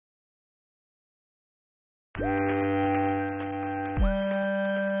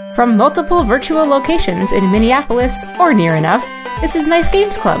From multiple virtual locations in Minneapolis or near enough, this is Nice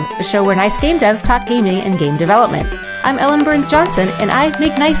Games Club, the show where nice game devs talk gaming and game development. I'm Ellen Burns-Johnson, and I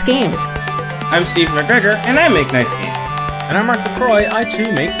make nice games. I'm Steve McGregor, and I make nice games. And I'm Mark LaCroix, I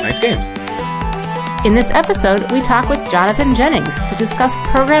too make nice games. In this episode, we talk with Jonathan Jennings to discuss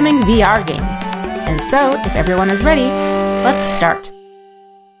programming VR games. And so, if everyone is ready, let's start.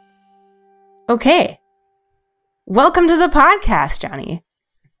 Okay. Welcome to the podcast, Johnny.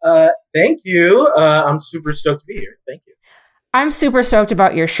 Thank you. I'm super stoked to be here. Thank you. I'm super stoked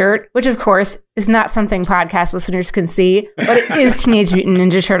about your shirt, which of course is not something podcast listeners can see, but it is Teenage Mutant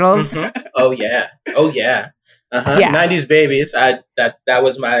Ninja Turtles. Mm-hmm. Oh yeah. Uh-huh. Yeah. 90s babies. That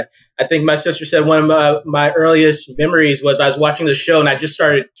was I think my sister said one of my earliest memories was I was watching the show and I just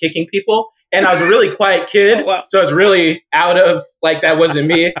started kicking people. And I was a really quiet kid, Oh, wow. so I was really out of, that wasn't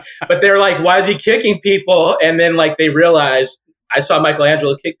me. But they were like, why is he kicking people? And then, they realized I saw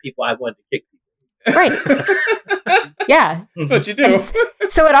Michelangelo kick people. I wanted to kick people. Right. Yeah. That's what you do.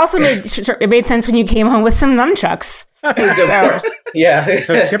 So it also made sense when you came home with some nunchucks. Of course. Yeah.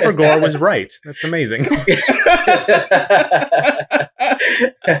 So Tipper Gore was right. That's amazing.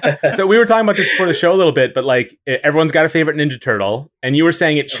 So we were talking about this before the show a little bit, but everyone's got a favorite Ninja Turtle, and you were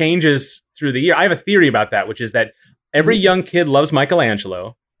saying it changes through the year. I have a theory about that, which is that every young kid loves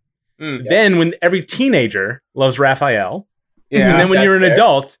Michelangelo. Then when every teenager loves Raphael. Yeah, and then when you're an fair.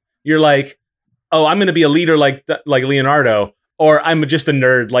 adult, you're like, oh, I'm going to be a leader like Leonardo, or I'm just a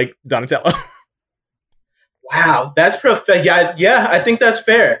nerd like Donatello. Wow, that's profound. Yeah, I think that's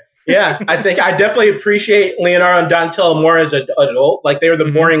fair. Yeah, I think I definitely appreciate Leonardo and Donatello more as an adult. They were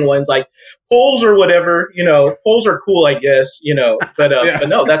the boring ones, poles or whatever. Poles are cool, I guess. But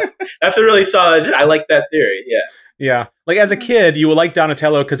no, that's a really solid. I like that theory. Yeah. Yeah. As a kid, you will like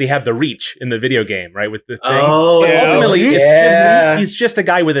Donatello because he had the reach in the video game, right? With the thing. Oh, But ultimately, yeah. he's just a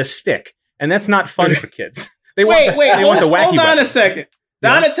guy with a stick. And that's not fun for kids. They Wait, want the wacky hold on weapon. a second.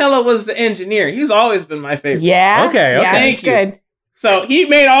 Yeah. Donatello was the engineer. He's always been my favorite. Yeah. Okay. Yeah, Thank that's you. good. So he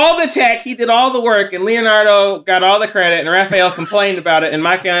made all the tech, he did all the work, and Leonardo got all the credit, and Raphael complained about it, and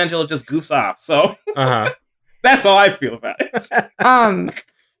Michelangelo just goose off. So Uh-huh. that's how I feel about it.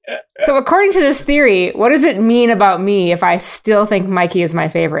 So according to this theory, what does it mean about me if I still think Mikey is my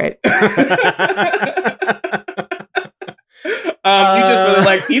favorite? You just really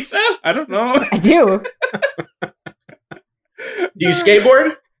like pizza? I don't know. I do. Do you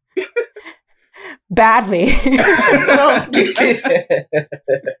skateboard? Badly.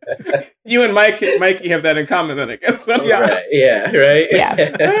 You and Mikey have that in common, then I guess. So. Right. Yeah. Right.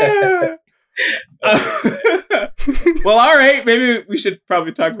 Yeah. Well, all right. Maybe we should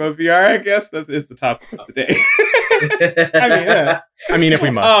probably talk about VR. I guess that is the topic of the day. I mean, if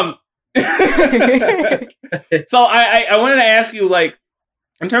we must. So I wanted to ask you,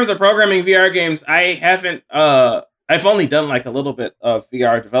 in terms of programming VR games, I haven't. I've only done a little bit of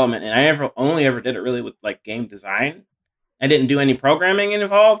VR development, and I only ever did it really with game design. I didn't do any programming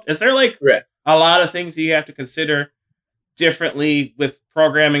involved. Is there Right. a lot of things you have to consider differently with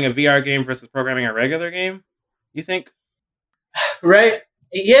programming a VR game versus programming a regular game? You think? Right.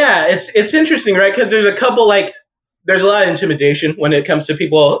 Yeah. It's interesting, right? Because there's a couple there's a lot of intimidation when it comes to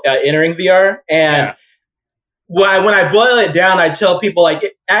people entering VR, and when I boil it down, I tell people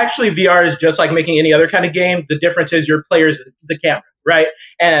actually VR is just like making any other kind of game. The difference is your player's the camera, right?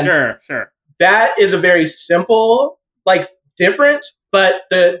 And Sure. that is a very simple difference, but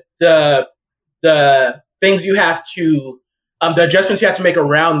the things you have to the adjustments you have to make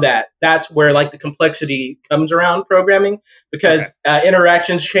around that's where the complexity comes around programming, because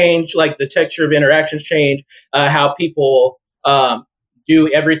interactions change, the texture of interactions change, how people do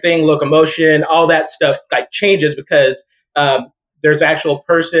everything, locomotion, all that stuff changes because there's actual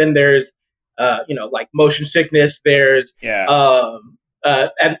person, there's motion sickness, there's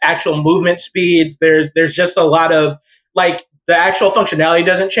and actual movement speeds, there's just a lot of the actual functionality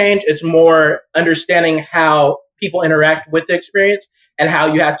doesn't change. It's more understanding how people interact with the experience and how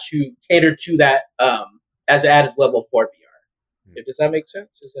you have to cater to that as an added level for VR. Does that make sense?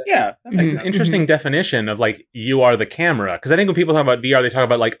 Yeah, that makes It's an sense. interesting definition of you are the camera. Because I think when people talk about VR, they talk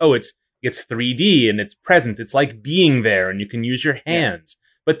about it's 3D and it's presence. It's like being there and you can use your hands.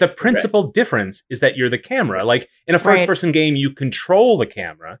 But the principal difference is that you're the camera. In a first-person game, you control the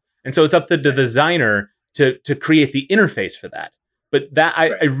camera. And so it's up to the designer to create the interface for that. But that I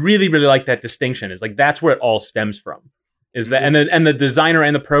really, really like that distinction. Is that's where it all stems from. Is that and the designer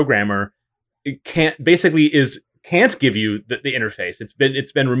and the programmer can't give you the interface.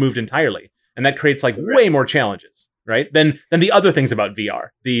 It's been removed entirely, and that creates way more challenges, right? Than the other things about VR,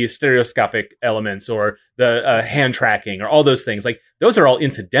 the stereoscopic elements or the hand tracking or all those things. Like those are all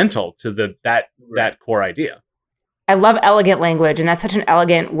incidental to that core idea. I love elegant language, and that's such an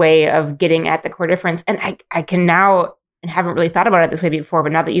elegant way of getting at the core difference. And I can now, and haven't really thought about it this way before,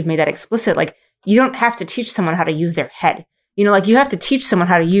 but now that you've made that explicit, like you don't have to teach someone how to use their head. You know, like you have to teach someone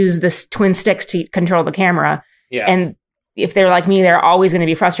how to use this twin sticks to control the camera. Yeah. And if they're like me, they're always going to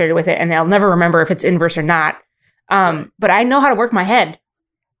be frustrated with it, and they'll never remember if it's inverse or not. But I know how to work my head.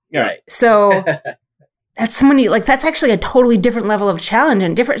 Yeah. So that's that's actually a totally different level of challenge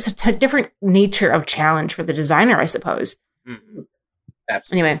and it's a different nature of challenge for the designer, I suppose. Mm-hmm.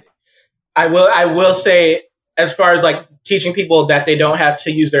 Absolutely. Anyway. I will say, as far as like teaching people that they don't have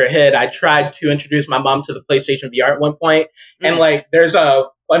to use their head, I tried to introduce my mom to the PlayStation VR at one point, and like there's a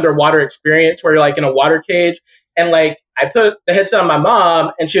underwater experience where you're like in a water cage, and like I put the headset on my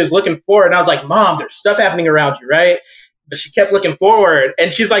mom, and she was looking forward, and I was like, "Mom, there's stuff happening around you, right?" But she kept looking forward,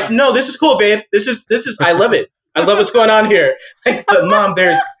 and she's like, "No, this is cool, babe. This is I love it. I love what's going on here." Like, but Mom,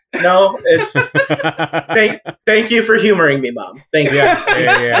 no, it's thank you for humoring me, Mom. Thank you.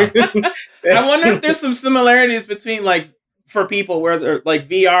 Yeah. I wonder if there's some similarities between like for people where they're like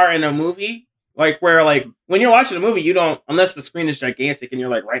VR in a movie, like where like when you're watching a movie, you don't, unless the screen is gigantic and you're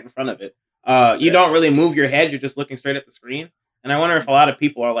like right in front of it, you don't really move your head. You're just looking straight at the screen. And I wonder if a lot of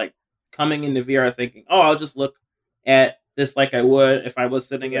people are like coming into VR thinking, "Oh, I'll just look at this like I would if I was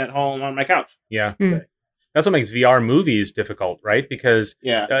sitting at home on my couch." Yeah. That's what makes VR movies difficult, right? Because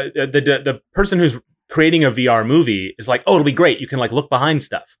the person who's creating a VR movie is like, "Oh, it'll be great. You can like look behind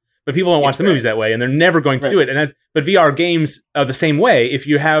stuff." But people don't watch the movies that way, and they're never going to do it. But VR games are the same way. If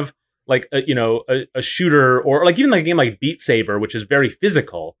you have like a shooter or like even like a game like Beat Saber, which is very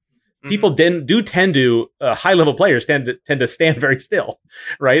physical, people tend to high level players tend to stand very still,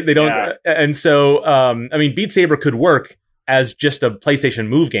 right? They don't, and so I mean, Beat Saber could work as just a PlayStation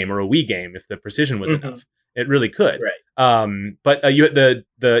Move game or a Wii game if the precision was enough. It really could, right? But you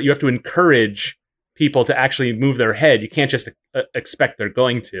have to encourage people to actually move their head. You can't just expect they're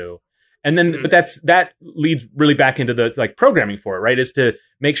going to. And then, but that leads really back into the like programming for it, right? Is to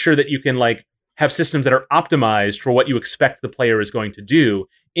make sure that you can like have systems that are optimized for what you expect the player is going to do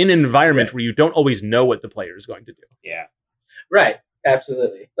in an environment where you don't always know what the player is going to do. Yeah. Right.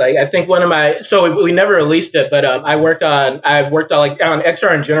 Absolutely. Like I think we never released it, but I worked on like on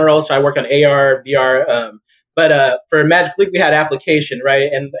XR in general. So I work on AR, VR. But for Magic League, we had application,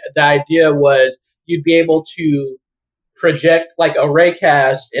 right? And the idea was you'd be able to project like a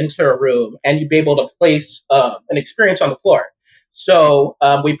raycast into a room, and you'd be able to place an experience on the floor. So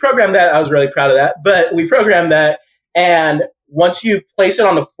we programmed that. I was really proud of that. But we programmed that, and once you place it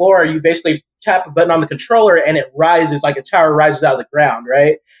on the floor, you basically tap a button on the controller, and it rises like a tower rises out of the ground,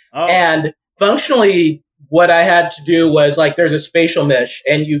 right? Oh. And functionally, what I had to do was like there's a spatial mesh,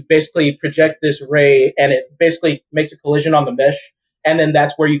 and you basically project this ray, and it basically makes a collision on the mesh, and then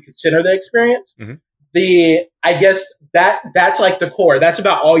that's where you consider the experience. I guess that's like the core. That's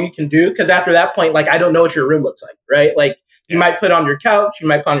about all you can do, because after that point, like I don't know what your room looks like, right? Like you might put on your couch, you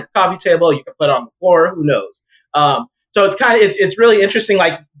might put on your coffee table, you can put on the floor, who knows? So it's kind of it's really interesting.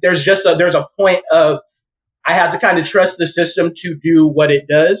 Like there's a point of I have to kind of trust the system to do what it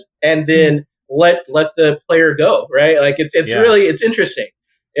does, and then let the player go, right? Like it's really interesting.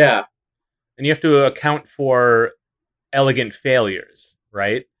 Yeah. And you have to account for elegant failures,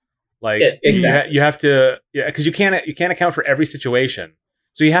 right? Like exactly. you have to, because you can't account for every situation.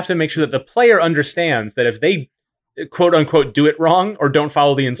 So you have to make sure that the player understands that if they quote unquote do it wrong or don't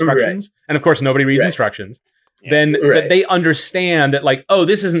follow the instructions, and of course nobody reads instructions, then that they understand that like, oh,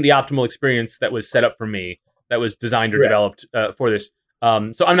 this isn't the optimal experience that was set up for me, that was designed or developed for this.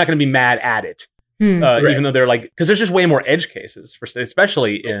 So I'm not going to be mad at it, even though they're like, because there's just way more edge cases,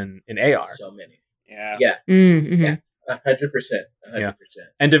 especially in AR. So many. Yeah. 100%.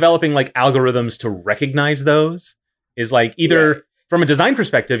 And developing like algorithms to recognize those is like either from a design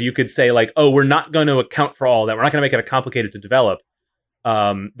perspective, you could say like, oh, we're not going to account for all that. We're not going to make it complicated to develop.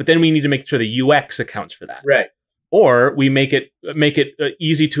 But then we need to make sure the UX accounts for that. Right. Or we make it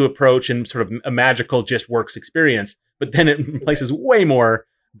easy to approach and sort of a magical just works experience. But then it places way more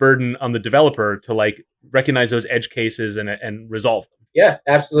burden on the developer to like recognize those edge cases and resolve them. Yeah,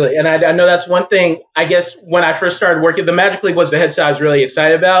 absolutely. And I know that's one thing, I guess, when I first started working, the Magic League was the headset I was really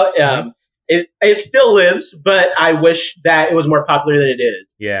excited about. It still lives, but I wish that it was more popular than it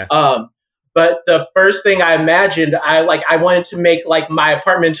is. Yeah. But the first thing I imagined, I wanted to make like my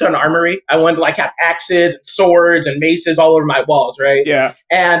apartment into an armory. I wanted to like have axes and swords and maces all over my walls, right? Yeah.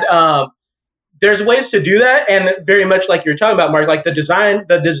 And there's ways to do that, and very much like you're talking about, Mark, like the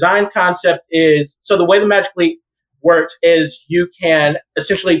design concept is, so the way the Magic League works is you can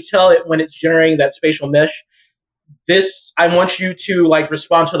essentially tell it when it's generating that spatial mesh. This, I want you to like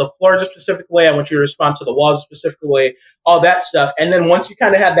respond to the floors a specific way. I want you to respond to the walls a specific way, all that stuff. And then once you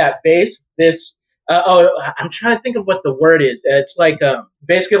kind of have that base, I'm trying to think of what the word is. It's like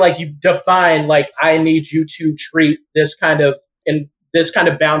basically like you define like I need you to treat this kind of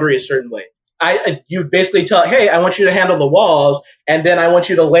boundary a certain way. You basically tell, hey, I want you to handle the walls, and then I want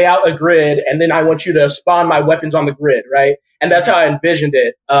you to lay out a grid, and then I want you to spawn my weapons on the grid, right? And that's how I envisioned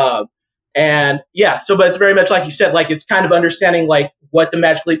it. And yeah, so but it's very much like you said, like it's kind of understanding like what the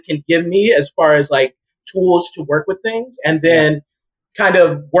Magic Leap can give me as far as like tools to work with things, and then kind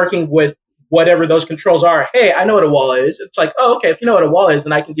of working with whatever those controls are. Hey, I know what a wall is. It's like, oh, okay, if you know what a wall is,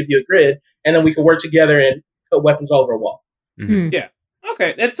 then I can give you a grid, and then we can work together and put weapons all over a wall. Mm-hmm. Yeah.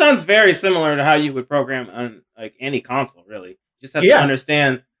 Okay, that sounds very similar to how you would program on like any console. Really, you just have to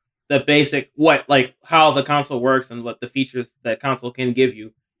understand the basic how the console works and what the features that console can give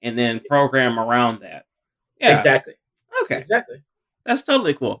you, and then program around that. Yeah, exactly. Okay, exactly. That's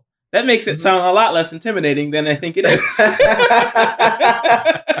totally cool. That makes it sound a lot less intimidating than I think it is.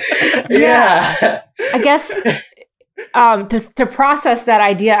 Yeah, I guess to process that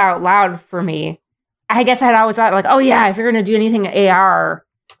idea out loud for me. I guess I had always thought like, oh yeah, if you're going to do anything AR,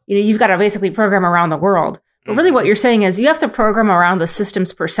 you've got to basically program around the world. But really what you're saying is you have to program around the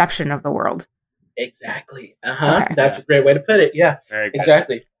system's perception of the world. Exactly. Okay. That's a Yeah. great way to put it. Yeah, Very good.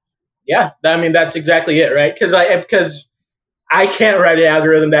 exactly. Yeah, I mean, that's exactly it, right? Because I can't write an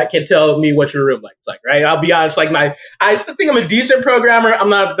algorithm that can tell me what your room looks like, right? I'll be honest, like I think I'm a decent programmer. I'm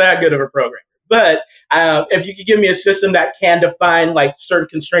not that good of a programmer. But if you could give me a system that can define like certain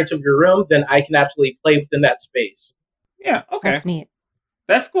constraints of your room, then I can absolutely play within that space. Yeah. Okay. That's neat.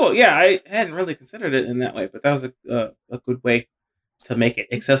 That's cool. Yeah, I hadn't really considered it in that way, but that was a good way to make it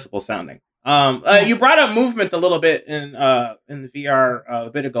accessible sounding. You brought up movement a little bit in the VR a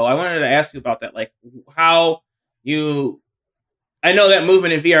bit ago. I wanted to ask you about that, like how you. I know that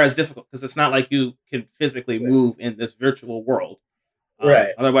movement in VR is difficult because it's not like you can physically move in this virtual world.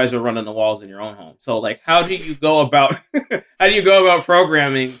 Right. Otherwise, you're running the walls in your own home. So, like, how do you go about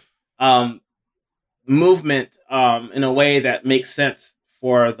programming movement in a way that makes sense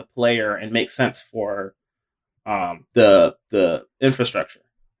for the player and makes sense for the infrastructure?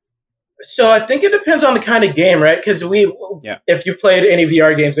 So I think it depends on the kind of game, right? Because if you played any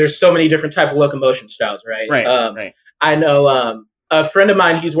VR games, there's so many different type of locomotion styles, right? Right. Right. I know a friend of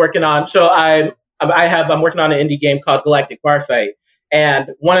mine. He's working on. So I'm working on an indie game called Galactic Bar Fight. And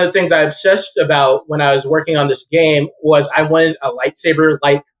one of the things I obsessed about when I was working on this game was I wanted a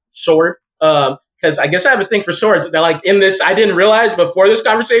lightsaber-like sword. Because I guess I have a thing for swords. Now, like in this, I didn't realize before this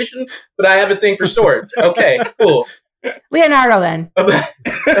conversation, but I have a thing for swords. Okay, cool. Leonardo, then.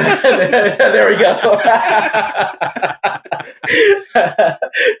 There we go.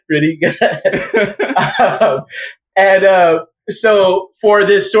 Pretty good. So for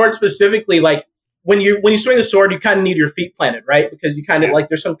this sword specifically, like, when you swing a sword, you kind of need your feet planted, right? Because you kind of like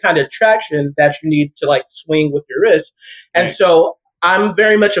there's some kind of traction that you need to like swing with your wrist. And so I'm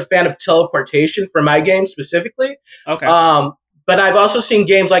very much a fan of teleportation for my game specifically. Okay. But I've also seen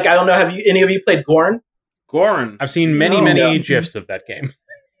games like, I don't know, have any of you played Gorn? Gorn. I've seen many GIFs of that game.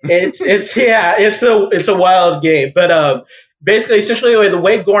 It's a wild game. But basically, essentially, the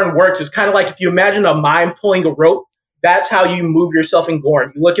way Gorn works is kind of like if you imagine a mime pulling a rope. That's how you move yourself in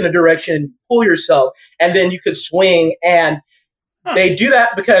Gorn. You look in a direction, pull yourself, and then you could swing. And they do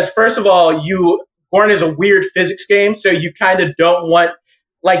that because, first of all, Gorn is a weird physics game, so you kind of don't want,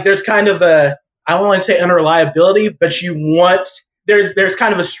 like, there's kind of I don't want to say unreliability, but there's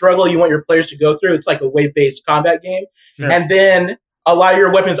kind of a struggle you want your players to go through. It's like a wave-based combat game. Sure. And then a lot of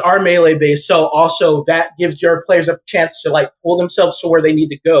your weapons are melee-based, so also that gives your players a chance to, like, pull themselves to where they need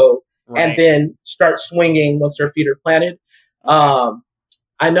to go. Right. And then start swinging once their feet are planted. Okay.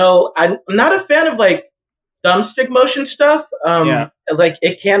 I know I'm not a fan of like thumbstick motion stuff. Like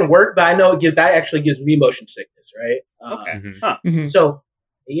it can work, but I know that actually gives me motion sickness, right? Okay. So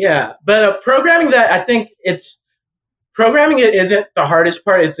yeah, but programming that, I think programming it isn't the hardest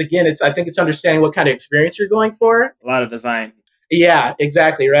part. I think it's understanding what kind of experience you're going for. A lot of design. Yeah,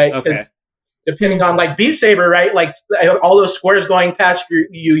 exactly, right. Okay. Depending on like Beat Saber, right? Like all those squares going past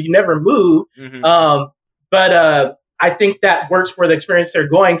you never move. Mm-hmm. But I think that works for the experience they're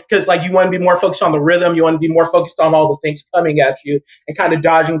going because like you want to be more focused on the rhythm, you want to be more focused on all the things coming at you and kind of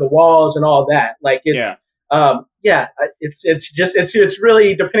dodging the walls and all that. Like it's it's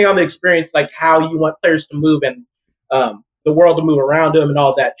really depending on the experience, like how you want players to move and the world to move around them and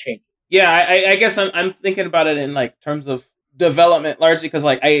all that changes. Yeah, I guess I'm thinking about it in like terms of development largely because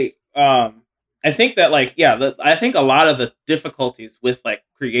like I think that like I think a lot of the difficulties with like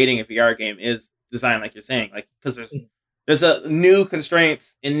creating a VR game is design, like you're saying, like because there's a new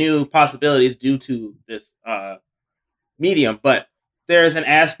constraints and new possibilities due to this medium, but there's an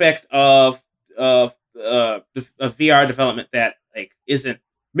aspect of VR development that like isn't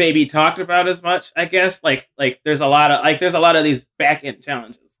maybe talked about as much. I guess like there's a lot of these back end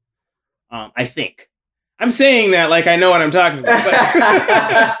challenges. I think. I'm saying that like I know what I'm talking about, but,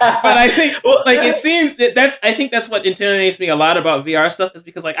 but I think like it seems that I think that's what intimidates me a lot about VR stuff is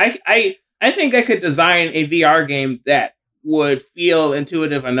because like I think I could design a VR game that would feel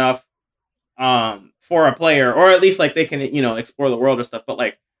intuitive enough for a player, or at least like they can explore the world or stuff. But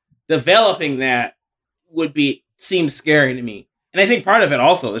like developing that seems scary to me, and I think part of it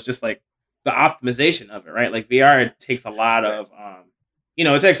also is just like the optimization of it, right? Like VR takes a lot of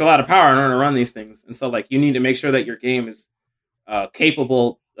it takes a lot of power in order to run these things. And so like you need to make sure that your game is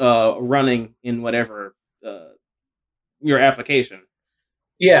capable running in whatever your application.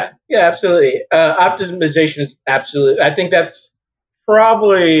 Yeah, absolutely. Optimization is absolutely. I think that's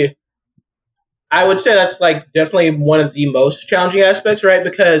probably. I would say that's like definitely one of the most challenging aspects, right?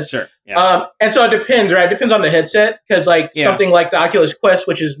 Because sure. Yeah. And so it depends, right? It depends on the headset because like something like the Oculus Quest,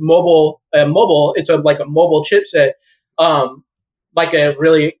 which is mobile, it's like a mobile chipset. Like a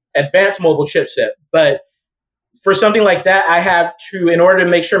really advanced mobile chipset. But for something like that, I have to, in order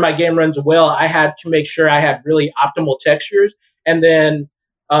to make sure my game runs well, I had to make sure I had really optimal textures. And then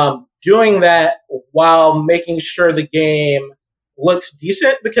doing that while making sure the game looks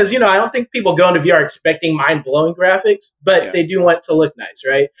decent. Because, I don't think people go into VR expecting mind-blowing graphics, but they do want to look nice,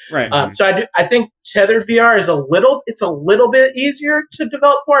 right? Right. So I think tethered VR is a little bit easier to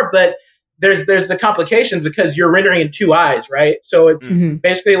develop for, but there's the complications because you're rendering in two eyes, right? So it's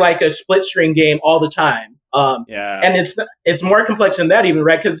basically like a split screen game all the time. And it's more complex than that even,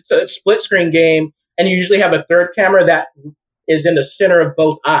 right? Because it's a split screen game, and you usually have a third camera that is in the center of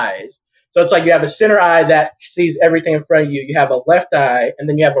both eyes. So it's like you have a center eye that sees everything in front of you. You have a left eye, and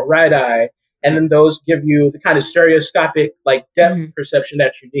then you have a right eye, and then those give you the kind of stereoscopic like depth perception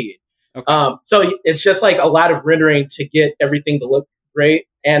that you need. Okay. So it's just like a lot of rendering to get everything to look great,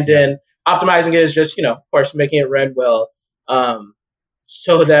 and then optimizing it is just, of course, making it run well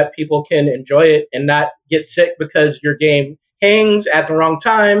so that people can enjoy it and not get sick because your game hangs at the wrong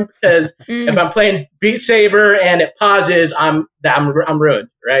time. Because if I'm playing Beat Saber and it pauses, I'm ruined,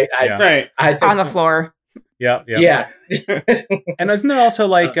 right? I think on the floor. Yeah. And isn't there also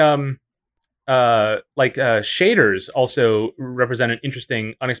like shaders also represent an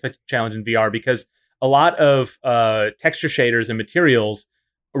interesting, unexpected challenge in VR because a lot of texture shaders and materials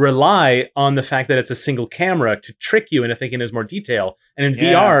rely on the fact that it's a single camera to trick you into thinking there's more detail. And in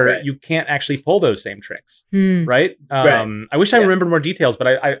VR, you can't actually pull those same tricks, right? I wish I remembered more details, but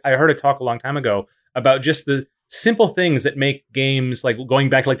I heard a talk a long time ago about just the simple things that make games, like going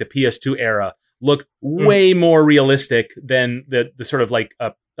back to like the PS2 era, look way more realistic than the sort of like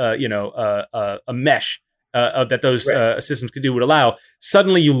a mesh that those systems could do would allow.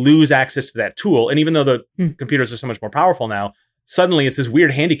 Suddenly you lose access to that tool. And even though the computers are so much more powerful now, suddenly it's this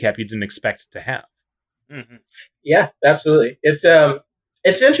weird handicap you didn't expect to have. Mm-hmm. Yeah, absolutely. It's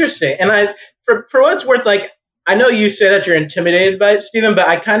interesting. And for what it's worth, like, I know you say that you're intimidated by it, Stephen, but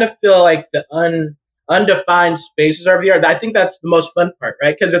I kind of feel like the undefined spaces are VR. I think that's the most fun part,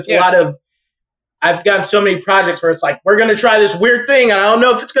 right? Because it's a lot of, I've gotten so many projects where it's like, we're going to try this weird thing, and I don't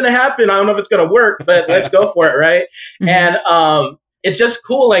know if it's going to happen. I don't know if it's going to work, but let's go for it, right? And it's just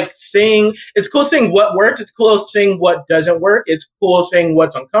cool, like seeing what works. It's cool seeing what doesn't work. It's cool seeing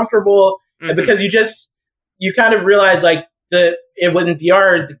what's uncomfortable because you kind of realize like with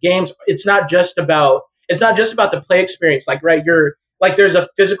VR, the games, it's not just about the play experience. Like, right, you're like, there's a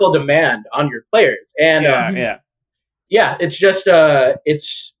physical demand on your players, and it's just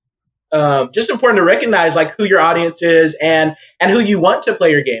just important to recognize like who your audience is and who you want to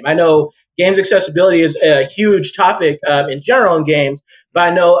play your game. I know games accessibility is a huge topic in general in games, but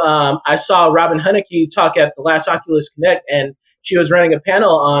I know I saw Robin Hunicke talk at the last Oculus Connect, and she was running a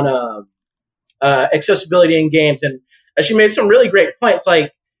panel on accessibility in games, and she made some really great points.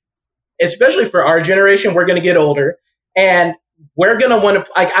 Like, especially for our generation, we're going to get older, and we're going to want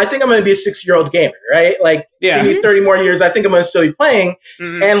to. Like, I think I'm going to be a 6-year-old gamer, right? Like, give me 30 more years, I think I'm going to still be playing,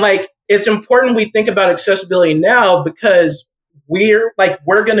 and like, it's important we think about accessibility now because we're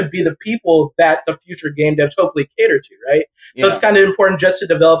going to be the people that the future game devs hopefully cater to, right? So it's kind of important just to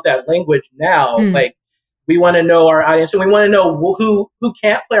develop that language now. Like, we want to know our audience, and we want to know who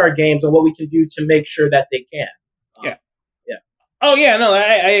can't play our games and what we can do to make sure that they can. Oh yeah, no,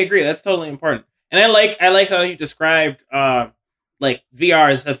 I agree. That's totally important. And I like how you described like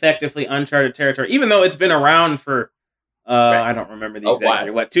VR is effectively uncharted territory, even though it's been around for I don't remember the exact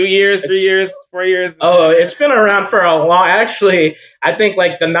year. What, 2 years, 3 years, 4 years? Oh, it's been around for a long. Actually, I think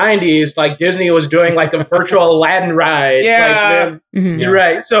like the '90s, like Disney was doing like a virtual Aladdin ride. Yeah, you're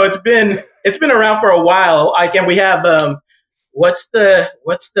right. So it's been around for a while. Like, and we have what's the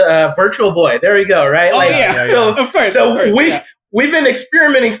Virtual Boy? There we go. Right. Oh like, yeah. So, of course. We've been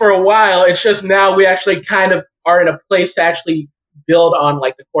experimenting for a while. It's just now we actually kind of are in a place to actually build on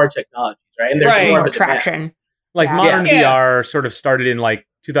like the core technologies, right? And there's more of a traction. Like modern VR sort of started in like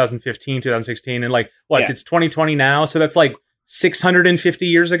 2015, 2016, and like it's 2020 now, so that's like 650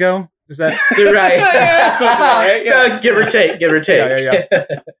 years ago. Is that right? Give or take. Yeah.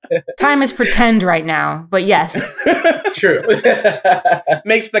 Time is pretend right now, but yes. True.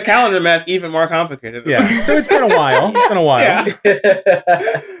 Makes the calendar math even more complicated. Yeah. So it's been a while.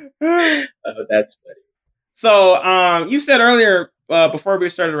 Oh, that's funny. So, you said earlier before we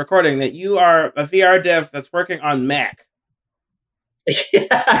started recording that you are a VR dev that's working on Mac. Explain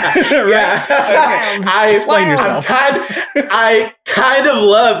yourself. I kind of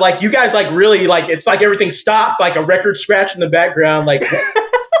love, like, you guys like really like, it's like everything stopped, like a record scratch in the background, like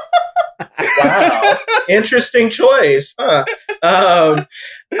wow, interesting choice, huh? I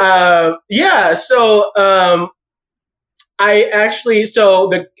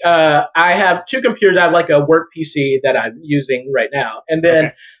have two computers. I have like a work PC that I'm using right now, and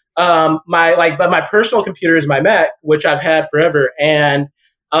then my personal computer is my Mac, which I've had forever, and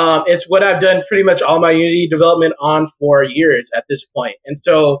it's what I've done pretty much all my Unity development on for years at this point. And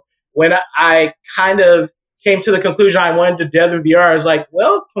so when I kind of came to the conclusion I wanted to dev in VR, I was like,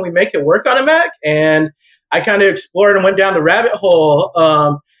 well, can we make it work on a Mac? And I kind of explored and went down the rabbit hole.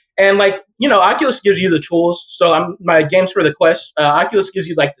 And like, Oculus gives you the tools. So my games for the Quest, Oculus gives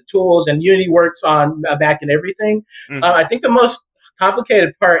you like the tools, and Unity works on a Mac and everything. Mm-hmm. I think the most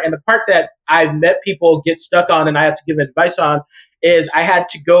complicated part, and the part that I've met people get stuck on and I have to give advice on, is I had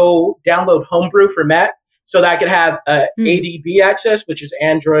to go download Homebrew for Mac so that I could have ADB access, which is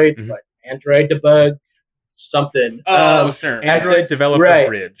Android, Android debug something. Oh, sure. Android Developer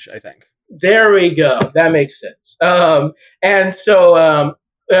Bridge, I think. There we go. That makes sense. And so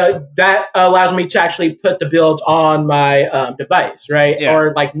that allows me to actually put the build on my device, right? Yeah.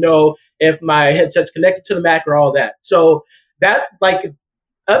 Or like know if my headset's connected to the Mac or all that. So that, like,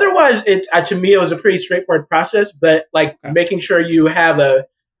 otherwise, to me, it was a pretty straightforward process, but like making sure you download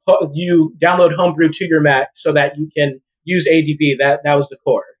Homebrew to your Mac so that you can use ADB, that was the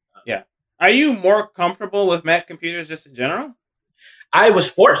core. Yeah. Are you more comfortable with Mac computers just in general? I was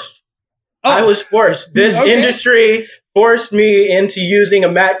forced. Oh. I was forced. This industry forced me into using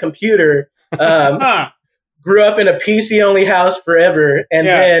a Mac computer. Grew up in a PC-only house forever, and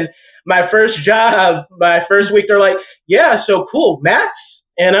then my first job, my first week, they're like, yeah, so cool, Macs?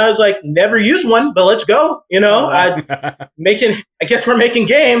 And I was like, never used one, but let's go. I guess we're making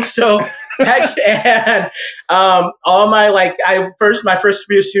games. So heck, and all my my first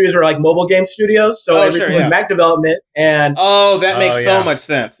few studios were like mobile game studios. So everything was Mac development. And that makes so much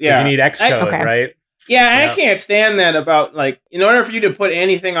sense. Yeah. You need Xcode, right? Yeah, I can't stand that about, like, in order for you to put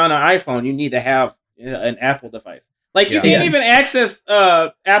anything on an iPhone, you need to have an Apple device. Like, you can't even access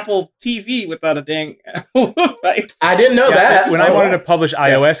Apple TV without a dang Apple device. I didn't know that. When I wanted to publish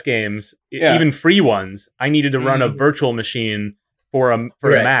iOS games, even free ones, I needed to run a virtual machine for a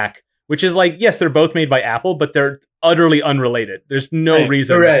Mac, which is like, yes, they're both made by Apple, but they're utterly unrelated. There's no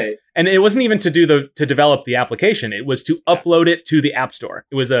reason. Right. And it wasn't even to develop the application. It was to upload it to the App Store.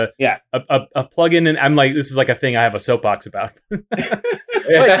 It was a plugin, and I'm like, this is like a thing I have a soapbox about. But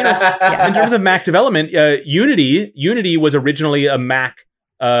in terms of Mac development, Unity was originally a Mac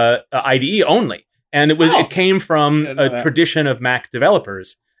IDE only, and it came from a tradition of Mac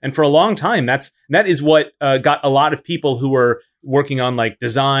developers. And for a long time, that is what got a lot of people who were working on like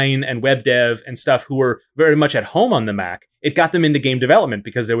design and web dev and stuff, who were very much at home on the Mac. It got them into game development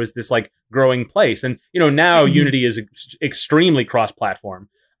because there was this like growing place. And now Unity is extremely cross-platform,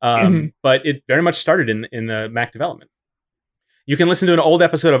 but it very much started in the Mac development. You can listen to an old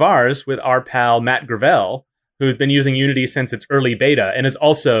episode of ours with our pal Matt Gravel, who's been using Unity since its early beta and is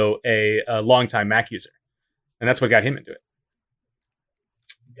also a longtime Mac user. And that's what got him into it.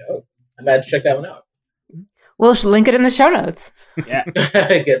 Go. I'm glad to check that one out. We'll link it in the show notes. Yeah.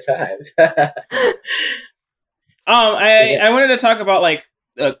 Good times. I wanted to talk about like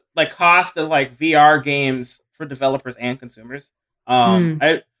cost of like VR games for developers and consumers. I'm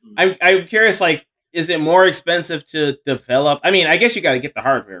curious, like, is it more expensive to develop? I mean, I guess you got to get the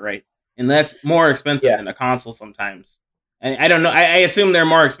hardware, right? And that's more expensive than a console sometimes. And I don't know. I assume they're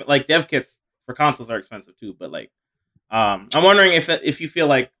more like dev kits for consoles are expensive too. But like, I'm wondering if you feel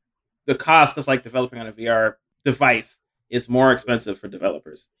like the cost of like developing on a VR device is more expensive for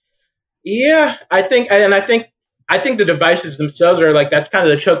developers. Yeah, I think the devices themselves are like that's kind of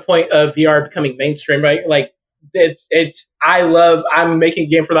the choke point of VR becoming mainstream, right? Like I'm making a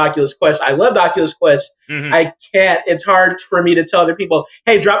game for the Oculus Quest. I love the Oculus Quest. Mhm. I can't. It's hard for me to tell other people,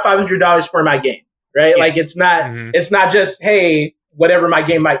 hey, drop $500 for my game, right? Yeah. Like it's not Mhm. it's not just hey, whatever my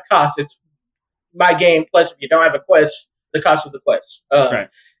game might cost. It's my game plus if you don't have a Quest, the cost of the Quest. Right.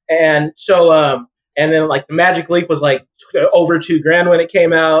 And so and then like the Magic Leap was like over $2,000 when it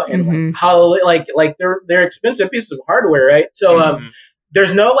came out, and Mhm. like they're expensive pieces of hardware, right? So Mhm.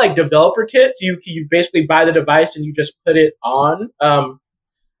 there's no like developer kits. You basically buy the device and you just put it on. Or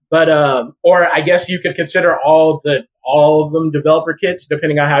I guess you could consider all of them developer kits,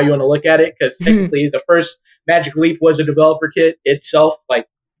 depending on how you want to look at it. Because technically, the first Magic Leap was a developer kit itself. Like,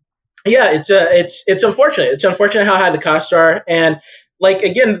 yeah, it's unfortunate. It's unfortunate how high the costs are, and like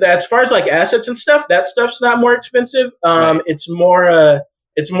again, as far as like assets and stuff, that stuff's not more expensive. Right. It's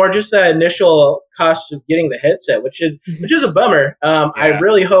more just that initial cost of getting the headset, which is a bummer. I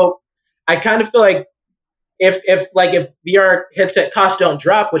really hope. I kind of feel like if VR headset costs don't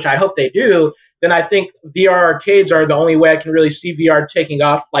drop, which I hope they do, then I think VR arcades are the only way I can really see VR taking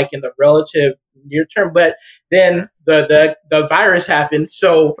off, like in the relative near term. But then the virus happened,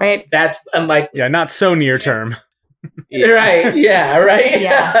 so Right. that's unlikely. Yeah, not so near term. Right? Yeah. Right.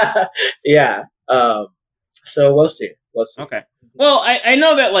 Yeah. Yeah. So we'll see. Okay. Well, I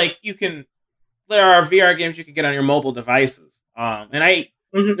know that like there are VR games you can get on your mobile devices. And I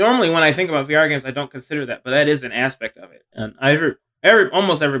normally when I think about VR games, I don't consider that, but that is an aspect of it. And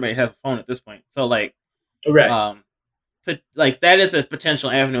almost everybody has a phone at this point, so like, right. but like that is a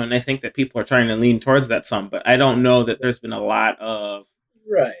potential avenue, and I think that people are trying to lean towards that some. But I don't know that there's been a lot of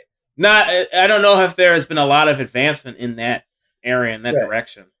Right. I don't know if there has been a lot of advancement in that area in that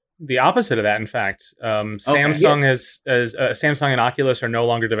direction. The opposite of that, in fact, Samsung Samsung and Oculus are no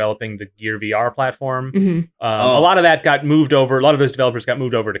longer developing the Gear VR platform. Mhm. A lot of that got moved over. A lot of those developers got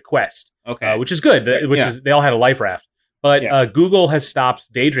moved over to Quest, Okay. which is good. Is they all had a life raft. But Google has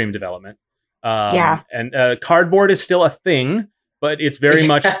stopped Daydream development. And Cardboard is still a thing, but it's very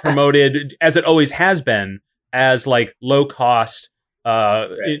much promoted, as it always has been, as like low cost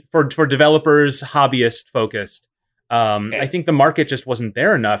for developers, hobbyist focused. I think the market just wasn't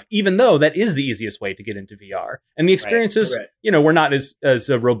there enough, even though that is the easiest way to get into VR. And the experiences, were not as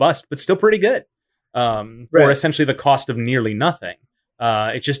robust, but still pretty good for essentially the cost of nearly nothing.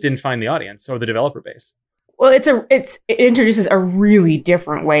 It just didn't find the audience or the developer base. Well, it introduces a really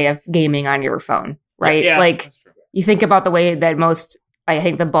different way of gaming on your phone, right? Yeah, like you think about the way that I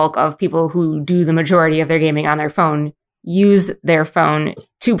think the bulk of people who do the majority of their gaming on their phone use their phone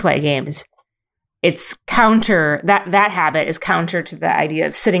to play games. It's that habit is counter to the idea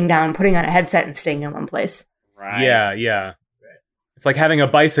of sitting down, putting on a headset, and staying in one place. Right. Yeah. It's like having a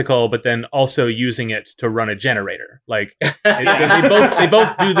bicycle, but then also using it to run a generator. Like they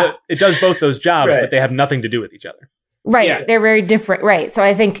both do it does both those jobs, but they have nothing to do with each other. Right. Yeah. They're very different. Right. So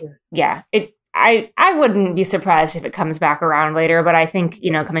I think, I wouldn't be surprised if it comes back around later, but I think,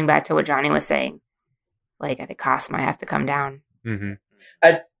 coming back to what Johnny was saying, like I think costs might have to come down. Mm-hmm.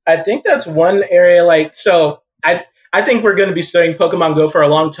 I think that's one area. Like, so I think we're going to be studying Pokemon Go for a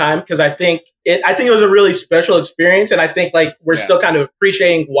long time because I think it was a really special experience, and I think like we're still kind of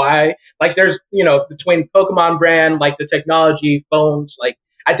appreciating why. Like, there's between Pokemon brand, like the technology, phones, like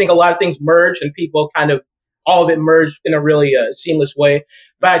I think a lot of things merge, and people kind of all of it merged in a really seamless way.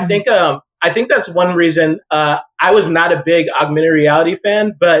 But I think that's one reason I was not a big augmented reality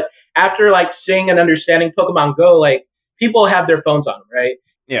fan, but after like seeing and understanding Pokemon Go, like people have their phones on them, right?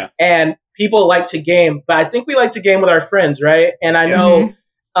 Yeah. And people like to game, but I think we like to game with our friends, right? And I know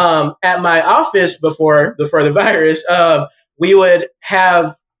at my office before the virus, we would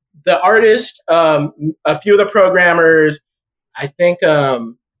have the artist, a few of the programmers. I think,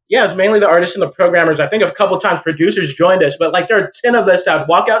 it was mainly the artists and the programmers. I think a couple times producers joined us, but like there are 10 of us that would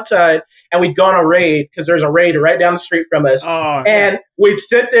walk outside and we'd go on a raid because there's a raid right down the street from us. And we'd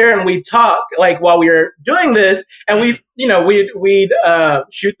sit there and we'd talk like while we were doing this, and we'd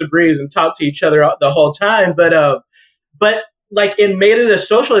shoot the breeze and talk to each other the whole time. But like it made it a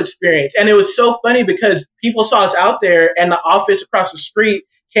social experience. And it was so funny because people saw us out there and the office across the street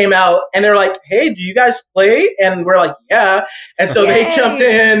came out and they're like, hey, do you guys play? And we're like, yeah. And so they jumped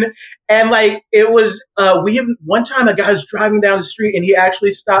in, and like it was one time a guy was driving down the street and he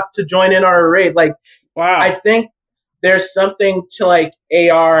actually stopped to join in our raid. Like, wow. I think there's something to like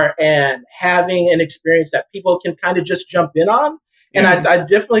AR and having an experience that people can kind of just jump in on. And I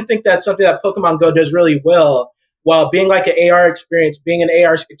definitely think that's something that Pokemon Go does really well. while being like an AR experience, being an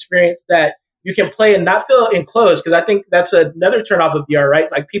AR experience that you can play and not feel enclosed. Because I think that's another turnoff of VR,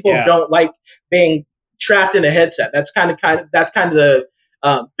 right? Like people don't like being trapped in a headset. That's kind of the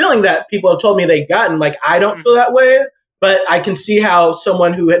feeling that people have told me they've gotten. Like I don't feel that way, but I can see how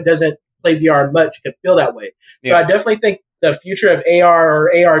someone who doesn't play VR much could feel that way. So I definitely think the future of AR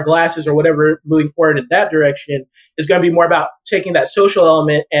or AR glasses or whatever moving forward in that direction is going to be more about taking that social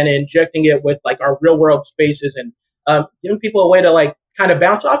element and injecting it with like our real world spaces and giving people a way to like kind of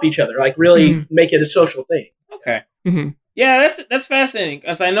bounce off each other, like really make it a social thing. Okay. Yeah, that's fascinating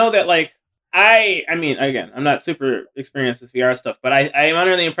because I know that like I mean, again, I'm not super experienced with VR stuff, but I am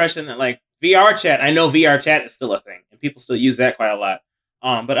under the impression that like VR chat, I know VR chat is still a thing and people still use that quite a lot.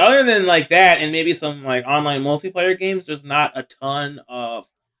 But other than like that and maybe some like online multiplayer games, there's not a ton of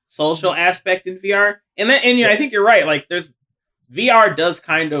social aspect in VR. And I think you're right. Like VR does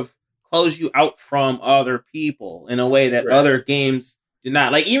kind of close you out from other people in a way that other games do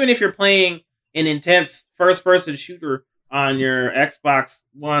not. Like even if you're playing an intense first person shooter on your Xbox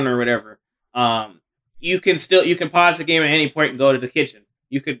One or whatever, you can pause the game at any point and go to the kitchen.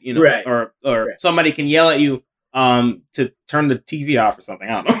 You could, or somebody can yell at you to turn the TV off or something.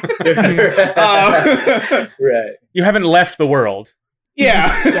 I don't know. Right. You haven't left the world.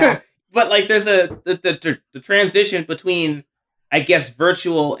 Yeah. But like there's the transition between, I guess,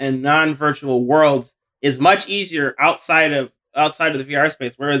 virtual and non-virtual worlds is much easier outside of the VR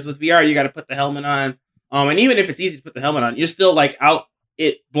space. Whereas with VR, you got to put the helmet on. And even if it's easy to put the helmet on, you're still like out.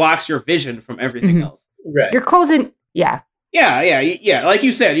 It blocks your vision from everything else. Right. You're closing. Yeah. Yeah. Like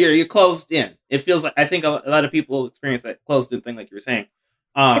you said, you're closed in. It feels like, I think a lot of people experience that closed in thing, like you were saying.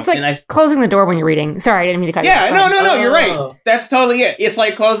 It's like closing the door when you're reading. Sorry, I didn't mean to cut you off. No, you're right. That's totally it. It's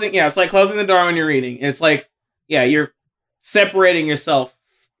like closing the door when you're reading. It's like, you're separating yourself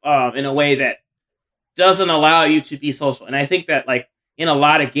in a way that doesn't allow you to be social. And I think that like in a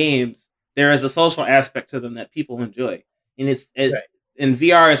lot of games, there is a social aspect to them that people enjoy. And and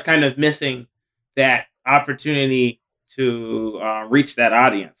VR is kind of missing that opportunity to reach that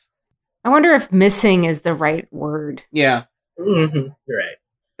audience. I wonder if missing is the right word. Yeah. You're right.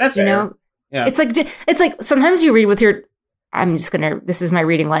 That's fair. Yeah. It's like sometimes you read with your, this is my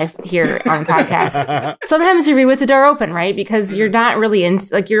reading life here on the podcast. Sometimes you read with the door open, right? Because you're not really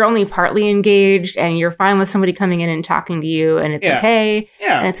you're only partly engaged and you're fine with somebody coming in and talking to you and it's okay.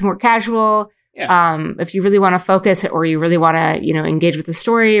 Yeah. And it's more casual. Yeah. If you really want to focus or you really want to, engage with the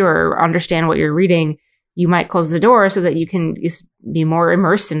story or understand what you're reading, you might close the door so that you can be more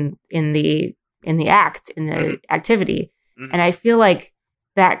immersed in the act, in the activity. Mm-hmm. And I feel like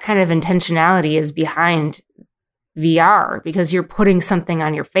that kind of intentionality is behind VR because you're putting something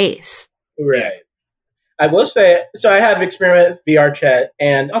on your face. Right. I will say, so I have experimented with VR chat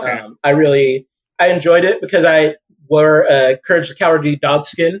and I enjoyed it because I wore Courage the Cowardly dog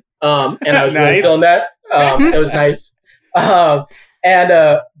skin. And I was really feeling that. It was nice. But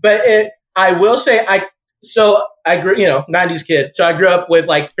I will say, I grew, 90s kid. So I grew up with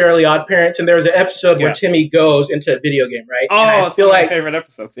like Fairly Odd Parents, and there was an episode where Timmy goes into a video game, right? Oh, it's one of my favorite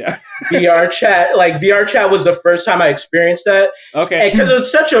episodes, yeah. VR chat was the first time I experienced that. Okay. Because it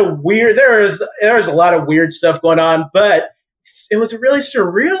was such a weird, there was a lot of weird stuff going on, but it was a really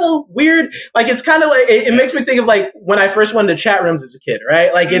surreal, weird, like it's kind of like, it makes me think of like when I first went to chat rooms as a kid,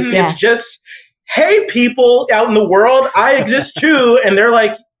 right? Like it's just, hey, people out in the world, I exist too. And they're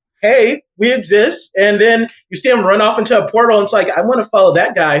like, hey, we exist. And then you see them run off into a portal and it's like, I want to follow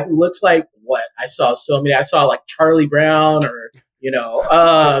that guy who looks like what? I saw like Charlie Brown or,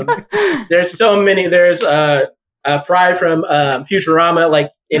 there's so many, there's Fry from Futurama, like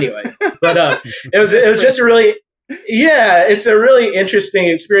anyway, but it was just a really, it's a really interesting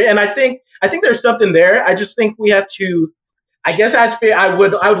experience. And I think there's something there. I just think we have to, I guess I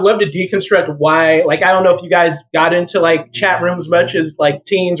would love to deconstruct why, like, I don't know if you guys got into like chat rooms much as like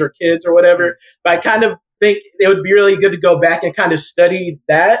teens or kids or whatever, but I kind of think it would be really good to go back and kind of study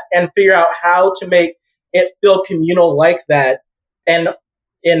that and figure out how to make it feel communal like that and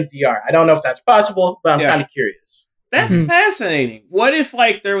in VR. I don't know if that's possible, but I'm kind of curious. That's fascinating. What if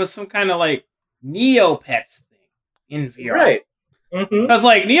like there was some kind of like Neopets thing in VR? Right. Because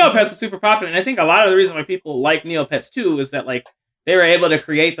like Neopets is super popular, and I think a lot of the reason why people like Neopets too is that like they were able to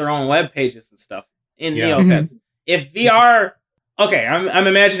create their own web pages and stuff in Neopets. If VR, I'm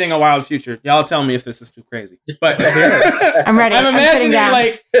imagining a wild future. Y'all tell me if this is too crazy, but I'm ready. I'm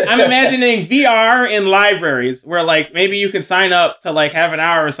imagining VR in libraries where like maybe you can sign up to like have an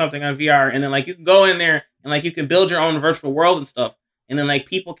hour or something on VR, and then like you can go in there and like you can build your own virtual world and stuff, and then like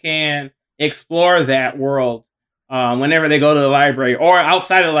people can explore that world. whenever they go to the library or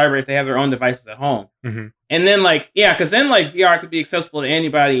outside of the library if they have their own devices at home. Mm-hmm. And then because then VR could be accessible to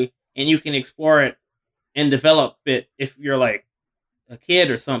anybody and you can explore it and develop it if you're like a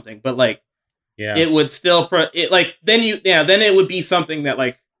kid or something. But it would still then it would be something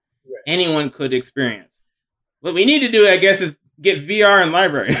that anyone could experience. What we need to do, I guess, is get VR in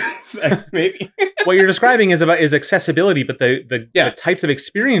libraries. Maybe what you're describing is accessibility, but the types of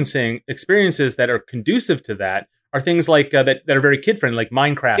experiences that are conducive to that are things like that are very kid friendly, like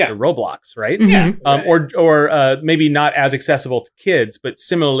Minecraft or Roblox, right? Mm-hmm. Yeah, or maybe not as accessible to kids, but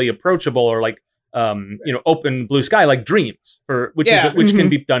similarly approachable, or open blue sky, like Dreams, which can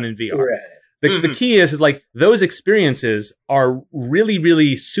be done in VR. Right. The key is those experiences are really,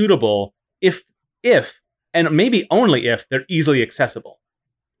 really suitable if and maybe only if they're easily accessible.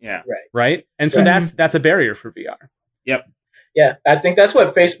 Yeah. Right. And so that's a barrier for VR. Yep. Yeah, I think that's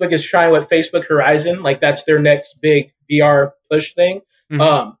what Facebook is trying with Facebook Horizon. That's their next big VR push thing.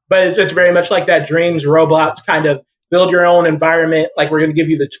 Mm-hmm. But it's very much like that Dreams, Roblox kind of build your own environment. We're going to give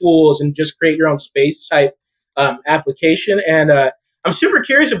you the tools and just create your own space type application. And I'm super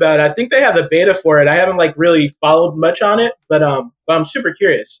curious about it. I think they have a beta for it. I haven't really followed much on it, but I'm super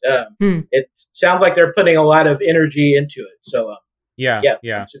curious. It sounds like they're putting a lot of energy into it. So yeah.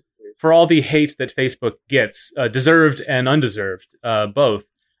 I'm super curious. For all the hate that Facebook gets, deserved and undeserved, both,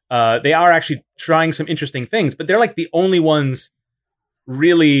 they are actually trying some interesting things, but they're the only ones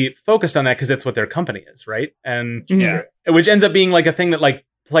really focused on that because that's what their company is, right? And which ends up being a thing that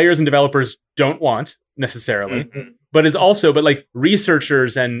players and developers don't want necessarily, but is also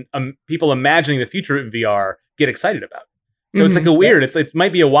researchers and people imagining the future of VR get excited about. So it's a weird. It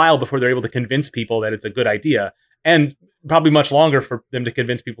might be a while before they're able to convince people that it's a good idea, and probably much longer for them to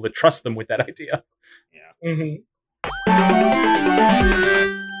convince people to trust them with that idea. Yeah. Mm-hmm.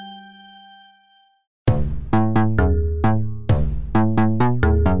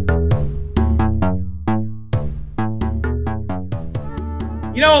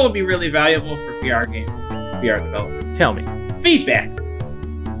 You know what would be really valuable for VR games, VR development? Tell me. Feedback.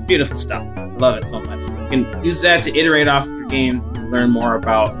 It's beautiful stuff. I love it so much. You can use that to iterate off your games and learn more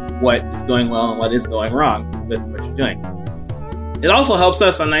about what is going well and what is going wrong with what you're doing. It also helps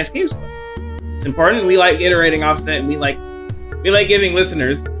us on Nice Games Club. It's important. We like iterating off of it, and we like giving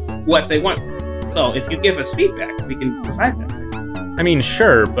listeners what they want from us. So if you give us feedback, we can provide that. I mean,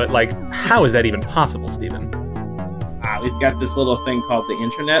 sure, but how is that even possible, Stephen? We've got this little thing called the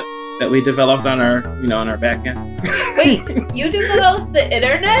intranet that we developed on our back end. Wait, you developed the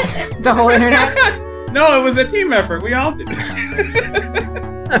internet? The whole internet? No, it was a team effort. We all did.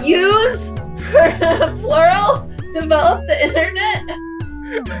 Use plural developed the internet?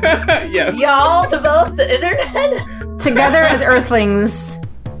 Yes. Y'all developed the internet? Together as Earthlings,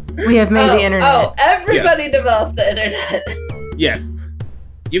 we have made the internet. Oh, everybody developed the internet. Yes.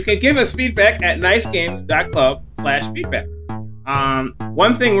 You can give us feedback at nicegames.club/feedback.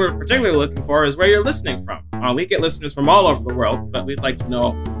 One thing we're particularly looking for is where you're listening from. We get listeners from all over the world, but we'd like to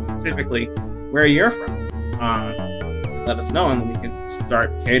know specifically where you're from. Let us know, and we can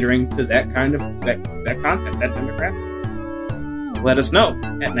start catering to that kind of that content, that demographic. So let us know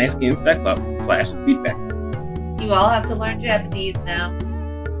at nicegames.club/feedback. You all have to learn Japanese now.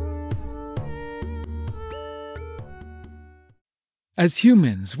 As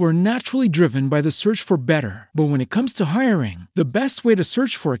humans, we're naturally driven by the search for better. But when it comes to hiring, the best way to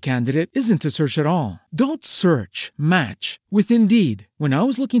search for a candidate isn't to search at all. Don't search, match with Indeed. When I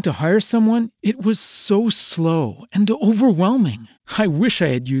was looking to hire someone, it was so slow and overwhelming. I wish I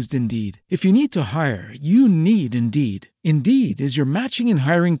had used Indeed. If you need to hire, you need Indeed. Indeed is your matching and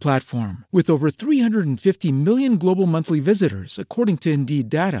hiring platform with over 350 million global monthly visitors, according to Indeed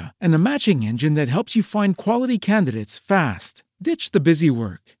data, and a matching engine that helps you find quality candidates fast. Ditch the busy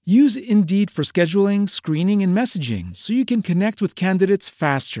work. Use Indeed for scheduling, screening, and messaging so you can connect with candidates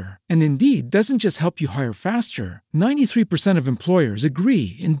faster. And Indeed doesn't just help you hire faster. 93% of employers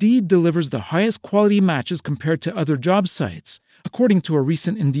agree Indeed delivers the highest quality matches compared to other job sites, according to a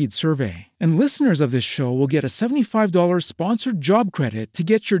recent Indeed survey. And listeners of this show will get a $75 sponsored job credit to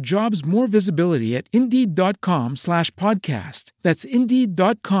get your jobs more visibility at Indeed.com/podcast. That's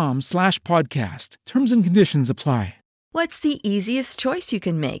Indeed.com/podcast. Terms and conditions apply. What's the easiest choice you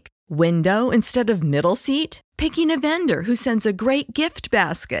can make? Window instead of middle seat? Picking a vendor who sends a great gift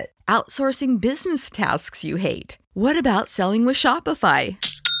basket? Outsourcing business tasks you hate? What about selling with Shopify?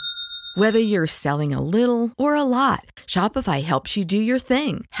 Whether you're selling a little or a lot, Shopify helps you do your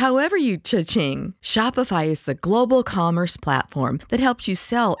thing, however you cha-ching. Shopify is the global commerce platform that helps you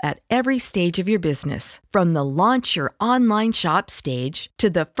sell at every stage of your business. From the launch your online shop stage to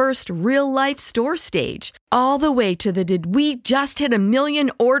the first real-life store stage, all the way to the did we just hit a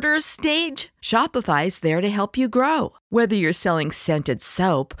million orders stage. Shopify's there to help you grow. Whether you're selling scented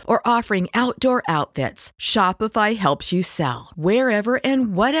soap or offering outdoor outfits, Shopify helps you sell. Wherever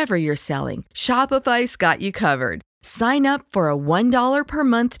and whatever you're selling, Shopify's got you covered. Sign up for a $1 per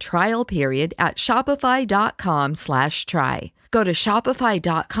month trial period at shopify.com/try. Go to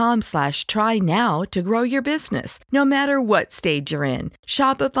shopify.com/try now to grow your business, no matter what stage you're in.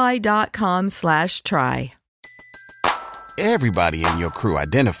 Shopify.com/try. Everybody in your crew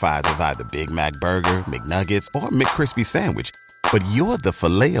identifies as either Big Mac Burger, McNuggets, or McCrispy Sandwich. But you're the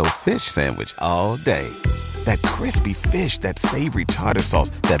Filet-O-Fish Sandwich all day. That crispy fish, that savory tartar sauce,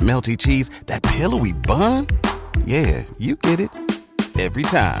 that melty cheese, that pillowy bun. Yeah, you get it. Every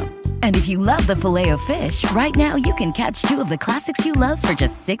time. And if you love the Filet-O-Fish, right now you can catch 2 of the classics you love for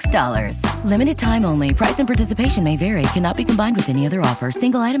just $6. Limited time only. Price and participation may vary. Cannot be combined with any other offer.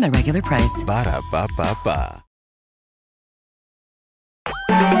 Single item at regular price. Ba-da-ba-ba-ba.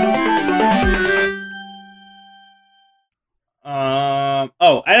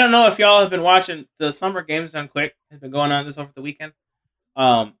 I don't know if y'all have been watching the Summer Games Done Quick. Has been going on this over the weekend.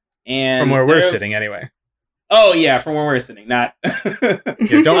 And From where we're sitting, anyway. Oh yeah, from where we're sitting. Not.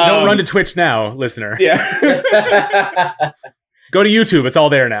 Don't run to Twitch now, listener. Yeah. Go to YouTube. It's all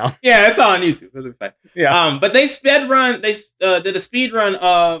there now. Yeah, it's all on YouTube. It'll be fine. Yeah. But they did a speed run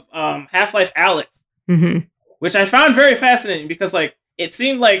of Half-Life Alyx, which I found very fascinating because like it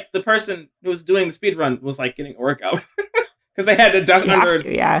seemed like the person who was doing the speed run was like getting a workout because they had to duck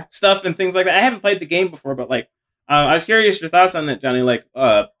under stuff and things like that. I haven't played the game before, but like I was curious your thoughts on that, Johnny. Like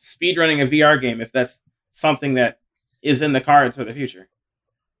speed running a VR game, if that's something that is in the cards for the future.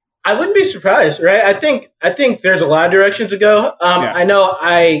 I wouldn't be surprised, right? I think there's a lot of directions to go. I know.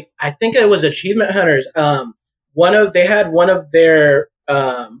 I think it was Achievement Hunters. They had one of their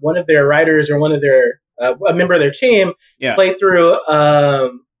writers or one of their a member of their team play through.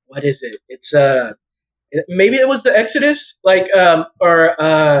 What is it? It's maybe it was the Exodus, it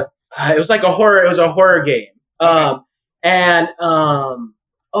was like a horror. It was a horror game.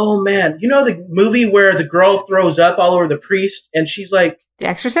 Oh man, you know the movie where the girl throws up all over the priest and she's like, The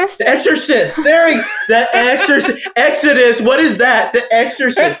Exorcist? The Exorcist. The Exorcist. Exodus. What is that? The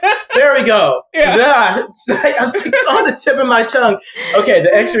Exorcist. There we go. Yeah. It's on the tip of my tongue. Okay,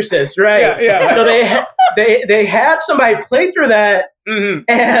 The Exorcist, right? Yeah. So they had somebody play through that,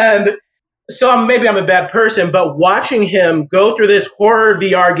 and so maybe I'm a bad person, but watching him go through this horror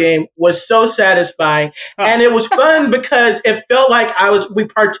VR game was so satisfying, and it was fun because it felt like we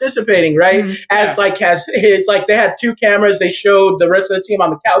participating, right? As it's like they had 2 cameras. They showed the rest of the team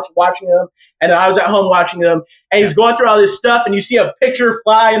on the couch watching him, and I was at home watching them. And he's going through all this stuff, and you see a picture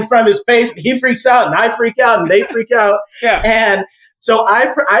fly in front of his face, and he freaks out, and I freak out, and they freak out. And so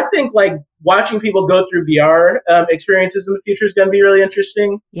I think like watching people go through VR experiences in the future is going to be really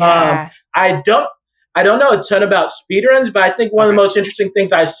interesting. Yeah. I don't know a ton about speedruns, but I think one of the most interesting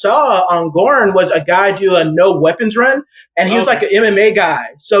things I saw on Gorn was a guy do a no weapons run, and he was like an MMA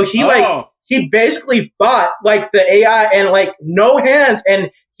guy. So he basically fought like the AI and like no hands,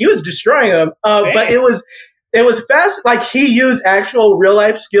 and he was destroying them. But it was fast. Like he used actual real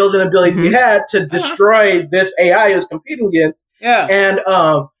life skills and abilities he had to destroy this AI he was competing against. Yeah. And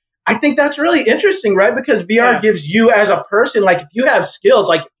I think that's really interesting, right? Because VR gives you as a person, like if you have skills,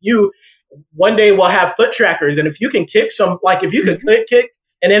 like you one day will have foot trackers, and if you can kick if you can kick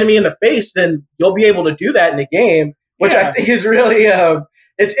an enemy in the face, then you'll be able to do that in the game, which I think is really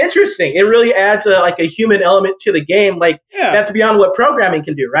it's interesting. It really adds a human element to the game, that's beyond what programming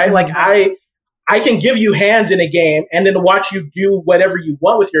can do, right? Like I can give you hands in a game and then watch you do whatever you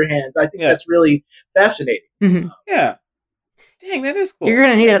want with your hands. I think that's really fascinating. Yeah. Dang, that is cool. You're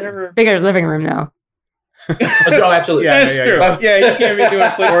going to need a bigger living room, though. Oh, absolutely. That's true. Yeah, you can't be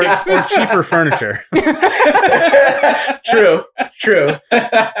doing flip or cheaper furniture. True.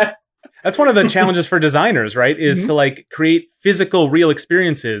 That's one of the challenges for designers, right? Is to create physical, real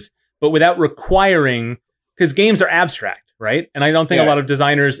experiences, but without requiring, because games are abstract, right? And I don't think a lot of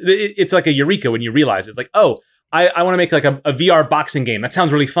designers, it's like a eureka when you realize it's like, oh, I want to make like a VR boxing game. That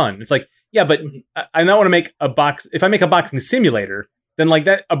sounds really fun. It's like, yeah, but I don't want to make a box. If I make a boxing simulator, then like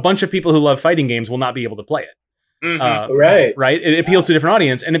that, a bunch of people who love fighting games will not be able to play it. Right. It appeals to a different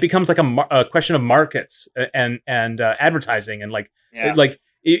audience, and it becomes like a question of markets and advertising and like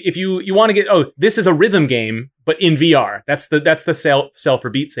if you want to get, this is a rhythm game, but in VR, that's the sell for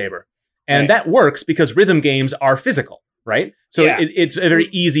Beat Saber. And that works because rhythm games are physical, right? So it's a very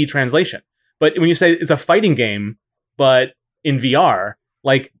easy translation. But when you say it's a fighting game, but in VR,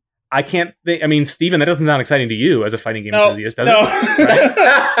 like, I can't think, I mean, Steven, that doesn't sound exciting to you as a fighting game enthusiast, does it?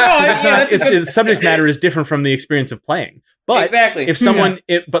 Right? The subject matter is different from the experience of playing. But if someone,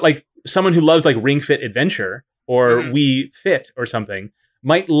 like someone who loves like Ring Fit Adventure or Wii Fit or something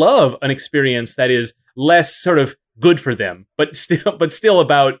might love an experience that is less sort of good for them, but still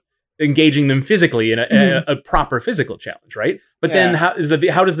about engaging them physically in a proper physical challenge, right? But then how does the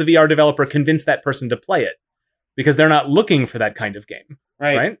VR developer convince that person to play it? Because they're not looking for that kind of game.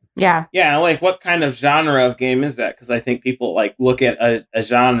 Right? Yeah. Yeah, like what kind of genre of game is that? Because I think people like look at a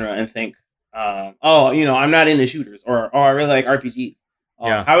genre and think, oh, you know, I'm not into shooters or I really like RPGs.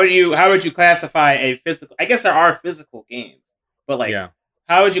 How would you classify a physical? I guess there are physical games, but like,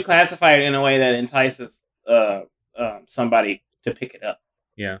 how would you classify it in a way that entices somebody to pick it up?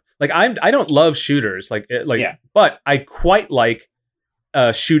 Yeah, like I don't love shooters, but I quite like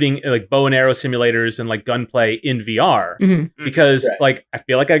shooting, like bow and arrow simulators and like gunplay in VR because like I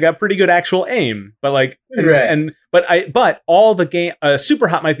feel like I got pretty good actual aim, but like but all the game Super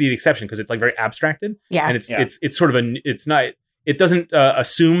Hot might be the exception because it's like very abstracted, and it's sort of it doesn't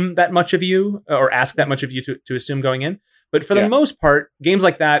assume that much of you or ask that much of you to assume going in. But for the most part, games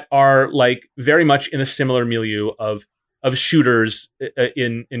like that are like very much in a similar milieu of shooters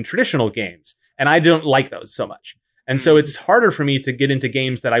in traditional games, and I don't like those so much. And so it's harder for me to get into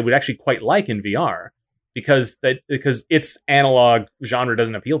games that I would actually quite like in VR because its analog genre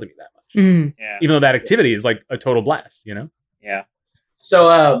doesn't appeal to me that much. Even though that activity is like a total blast, you know? Yeah.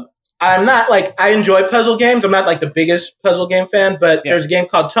 So I'm not like, I enjoy puzzle games. I'm not like the biggest puzzle game fan, but there's a game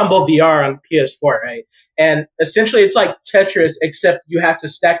called Tumble VR on PS4, right? And essentially it's like Tetris, except you have to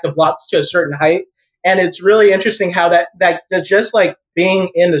stack the blocks to a certain height. And it's really interesting how that just like being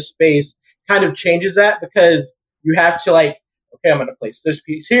in the space kind of changes that because you have to like, okay, I'm going to place this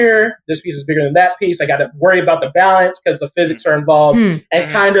piece here. This piece is bigger than that piece. I got to worry about the balance because the physics are involved. And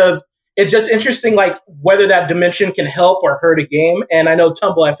kind of, it's just interesting, like whether that dimension can help or hurt a game. And I know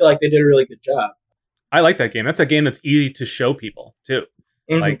Tumble, I feel like they did a really good job. I like that game. That's a game that's easy to show people too.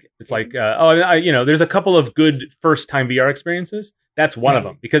 Like it's like, there's a couple of good first time VR experiences. That's one of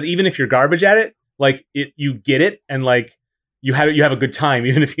them because even if you're garbage at it, like you get it and like, you have a good time,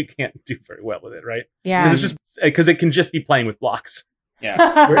 even if you can't do very well with it, right? Yeah. Because it can just be playing with blocks.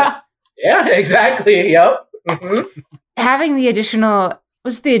 Yeah. Yeah, exactly. Yep. Having the additional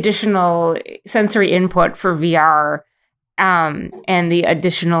sensory input for VR, and the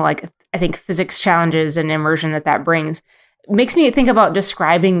additional, like, I think physics challenges and immersion that brings makes me think about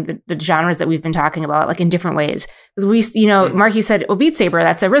describing the genres that we've been talking about, like in different ways. Because Mark, you said, Beat Saber,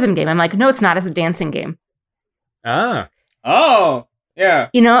 that's a rhythm game. I'm like, no, it's not. It's a dancing game. Oh, yeah.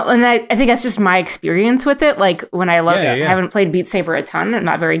 And I think that's just my experience with it. Like when I haven't played Beat Saber a ton. I'm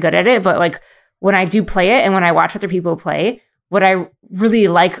not very good at it. But like when I do play it and when I watch other people play, what I really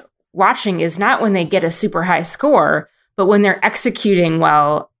like watching is not when they get a super high score, but when they're executing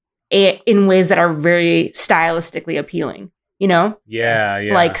well in ways that are very stylistically appealing, Yeah.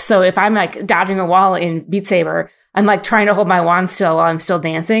 Like, so if I'm like dodging a wall in Beat Saber, I'm like trying to hold my wand still while I'm still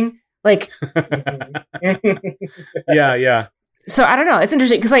dancing. Like, yeah. So I don't know. It's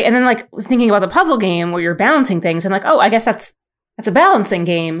interesting because and then like thinking about the puzzle game where you're balancing things, I'm like, oh, I guess that's a balancing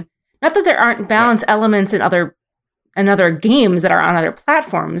game. Not that there aren't balance elements in other games that are on other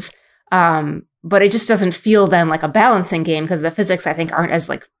platforms, but it just doesn't feel then like a balancing game because the physics I think aren't as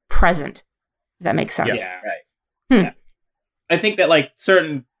like present. If that makes sense. Yeah. Right. Yeah. I think that like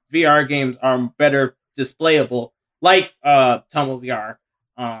certain VR games are better displayable, like Tumble VR.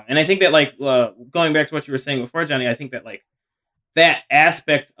 And I think that, like, going back to what you were saying before, Johnny, I think that, like, that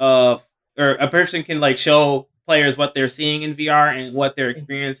aspect of, or a person can, like, show players what they're seeing in VR and what they're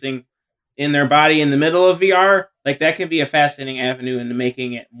experiencing in their body in the middle of VR, like, that can be a fascinating avenue into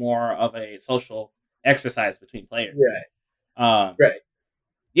making it more of a social exercise between players. Right.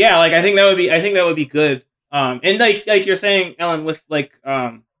 Yeah, like, I think that would be good. And, like you're saying, Ellen, with, like,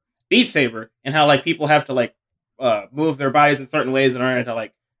 Beat Saber, and how, like, people have to, like, move their bodies in certain ways in order to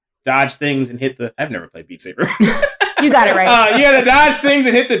like dodge things and hit the. I've never played Beat Saber. You got it right. You got to dodge things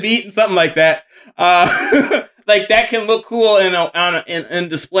and hit the beat and something like that. Like that can look cool in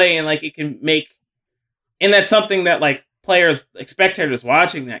display, and like it can make, and that's something that like players, like spectators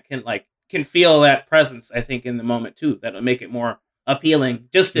watching that can feel that presence. I think in the moment too, that'll make it more appealing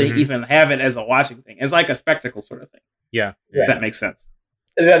just to even have it as a watching thing. It's like a spectacle sort of thing. Yeah. If that makes sense.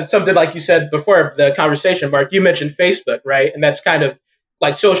 That's something like you said before the conversation, Mark. You mentioned Facebook, right? And that's kind of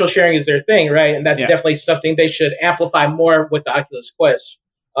like social sharing is their thing, right? And that's definitely something they should amplify more with the Oculus Quest.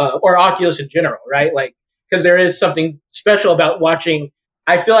 or Oculus in general, right? Like, because there is something special about watching.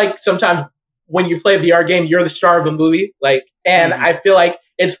 I feel like sometimes when you play a VR game, you're the star of a movie, like, and I feel like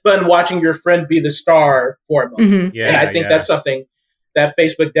it's fun watching your friend be the star for a moment. Mhm. And I think that's something that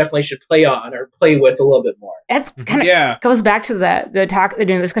Facebook definitely should play on or play with a little bit more. That's kind of goes back to the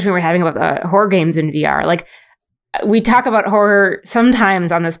discussion we were having about the horror games in VR. Like, we talk about horror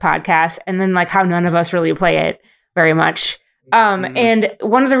sometimes on this podcast, and then like how none of us really play it very much. And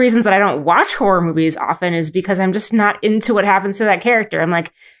one of the reasons that I don't watch horror movies often is because I'm just not into what happens to that character. I'm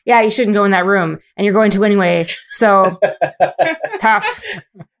like, yeah, you shouldn't go in that room, and you're going to anyway. So tough.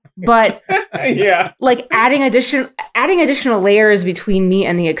 But like adding additional layers between me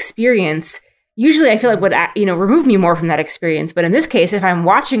and the experience, usually I feel like would remove me more from that experience. But in this case, if I'm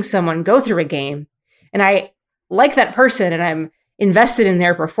watching someone go through a game and I like that person and I'm invested in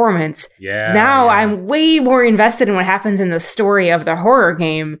their performance, now I'm way more invested in what happens in the story of the horror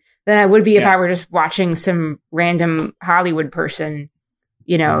game than I would be if I were just watching some random Hollywood person,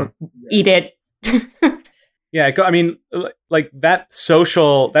 eat it. I mean, like that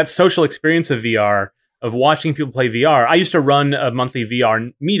social experience of VR, of watching people play VR. I used to run a monthly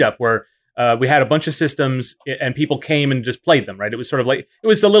VR meetup where we had a bunch of systems and people came and just played them, right? It was sort of like, it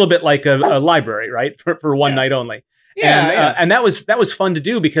was a little bit like a library, right? For one night only. And that was fun to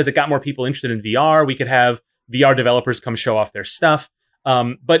do because it got more people interested in VR. We could have VR developers come show off their stuff.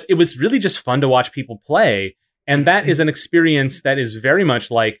 But it was really just fun to watch people play. And that is an experience that is very much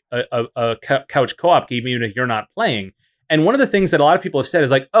like a couch co-op game, even if you're not playing. And one of the things that a lot of people have said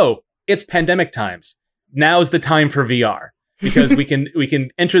is like, oh, it's pandemic times. Now's the time for VR because we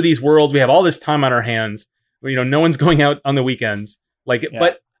can enter these worlds. We have all this time on our hands. No one's going out on the weekends.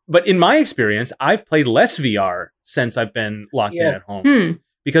 But in my experience, I've played less VR since I've been locked in at home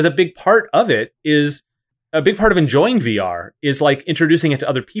because a big part of enjoying VR is like introducing it to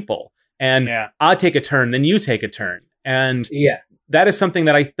other people. And I take a turn, then you take a turn. And that is something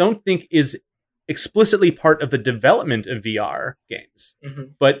that I don't think is explicitly part of the development of VR games.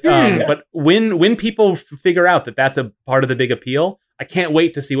 But when people figure out that that's a part of the big appeal, I can't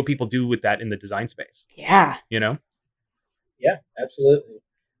wait to see what people do with that in the design space. Yeah. Yeah, absolutely.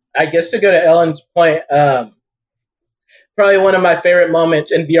 I guess to go to Ellen's point, probably one of my favorite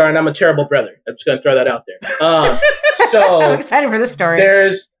moments in VR, and I'm a terrible brother. I'm just going to throw that out there. So I'm excited for this story.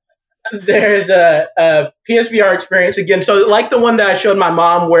 There's a PSVR experience again. So like the one that I showed my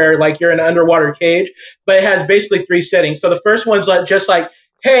mom where like you're in an underwater cage, but it has basically 3 settings. So the first one's like just like,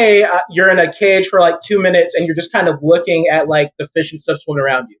 hey, you're in a cage for like 2 minutes and you're just kind of looking at like the fish and stuff swimming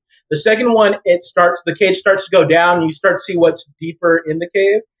around you. The second one, the cage starts to go down and you start to see what's deeper in the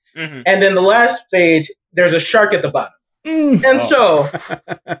cave. And then the last stage, there's a shark at the bottom. And so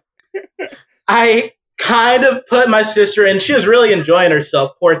I kind of put my sister in. She was really enjoying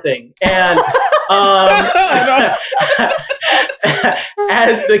herself, poor thing. And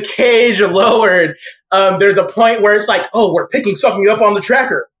as the cage lowered, there's a point where it's like, oh, we're picking something up on the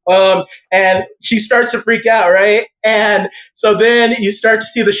tracker. And she starts to freak out, right? And so then you start to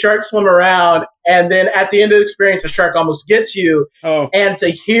see the shark swim around, and then at the end of the experience, the shark almost gets you. And to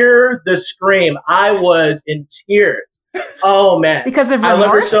hear the scream, I was in tears. Oh, man. Because of remorse? I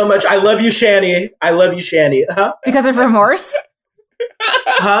love her so much. I love you, Shani. Huh? Because of remorse?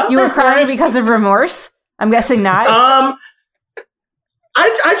 Huh? You were crying because of remorse? I'm guessing not.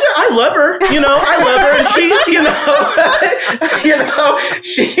 I love her, I love her, and she,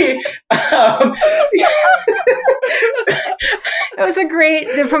 she, That was a great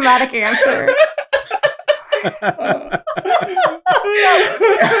diplomatic answer.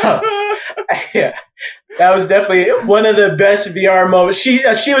 Yeah, that was definitely one of the best VR moments. She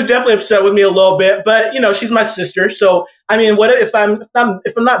was definitely upset with me a little bit, but she's my sister. So I mean, what if I'm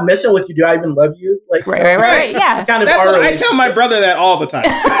not messing with you? Do I even love you? Like right. Yeah, kind of. That's what I tell my brother that all the time.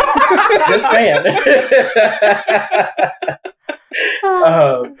 Just saying.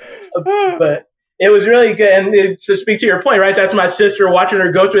 But it was really good, and to speak to your point, right? That's my sister, watching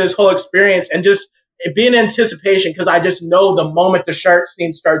her go through this whole experience and just be in anticipation because I just know the moment the shark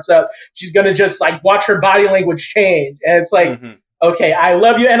scene starts up, she's gonna just like watch her body language change, and it's like, okay, I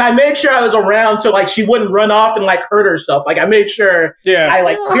love you, and I made sure I was around so like she wouldn't run off and like hurt herself. Like I made sure I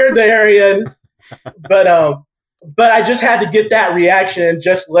like cleared the area, but I just had to get that reaction and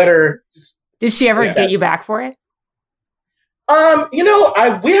just let her. Did she ever get you back for it? We have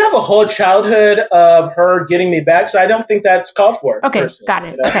a whole childhood of her getting me back, so I don't think that's called for. Okay, got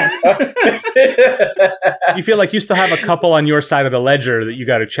it. Okay. You feel like you still have a couple on your side of the ledger that you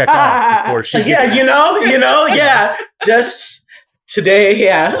got to check off before she gets yeah. Just today,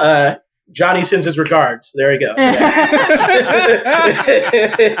 Johnny sends his regards. There we go.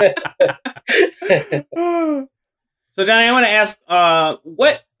 So Johnny, I want to ask,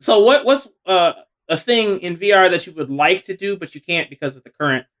 what's a thing in VR that you would like to do, but you can't because of the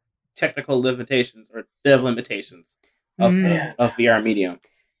current technical limitations or dev limitations of VR medium?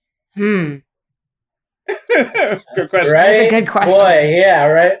 Hmm. Good question. Right? That's a good question. Boy, yeah,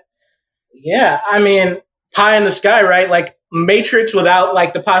 right? Yeah, I mean, pie in the sky, right? Like Matrix without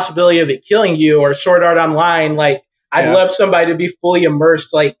like the possibility of it killing you, or Sword Art Online. Like I'd love somebody to be fully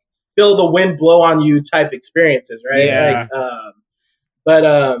immersed, like feel the wind blow on you type experiences, right? Yeah. Like,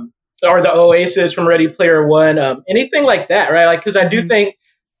 or the Oasis from Ready Player One, anything like that, right? Like, because I think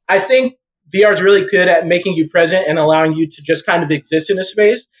VR is really good at making you present and allowing you to just kind of exist in a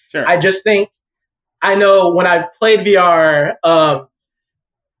space. Sure. I just think, I know when I've played VR,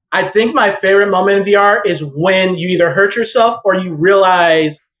 I think my favorite moment in VR is when you either hurt yourself or you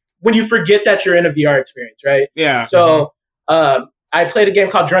realize, when you forget that you're in a VR experience, right? Yeah. So I played a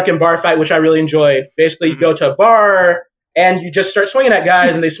game called Drunken Bar Fight, which I really enjoyed. Basically, you go to a bar and you just start swinging at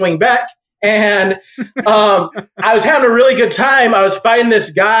guys and they swing back. And I was having a really good time. I was fighting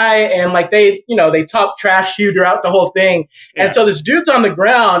this guy, and like they talk trash to you throughout the whole thing. Yeah. And so this dude's on the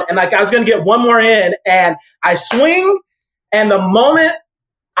ground, and like I was gonna get one more in, and I swing, and the moment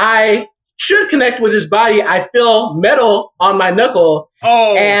I should connect with his body, I feel metal on my knuckle,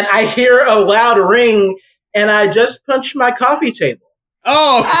 and I hear a loud ring, and I just punched my coffee table.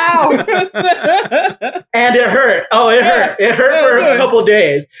 Oh, and it hurt. Oh, it hurt. It hurt for a couple of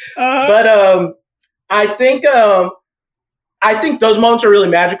days. But I think those moments are really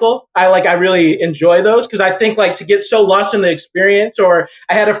magical. I really enjoy those, because I think like to get so lost in the experience. Or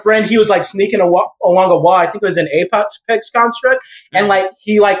I had a friend, he was like sneaking along a wall. I think it was an Apex construct, and like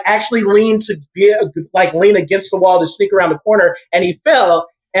he like actually leaned to lean against the wall to sneak around the corner, and he fell.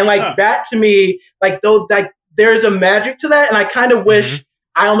 And like that to me, like though like there's a magic to that, and I kind of wish,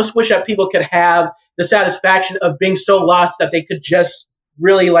 I almost wish that people could have the satisfaction of being so lost that they could just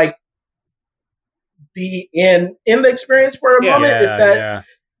really like be in the experience for a moment.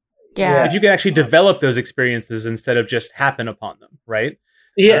 If you can actually develop those experiences instead of just happen upon them, right?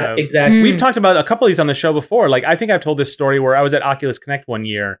 Yeah, exactly. We've talked about a couple of these on the show before. Like I think I've told this story where I was at Oculus Connect one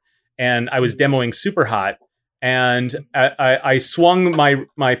year and I was demoing Super Hot. And I swung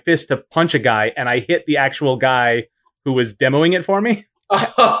my fist to punch a guy, and I hit the actual guy who was demoing it for me.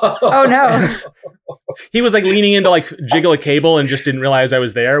 Oh no! He was like leaning in to like jiggle a cable and just didn't realize I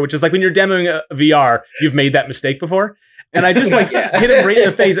was there, which is like when you're demoing a VR, you've made that mistake before. And I just like hit him right in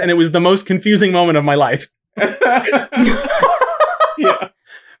the face, and it was the most confusing moment of my life. Yeah.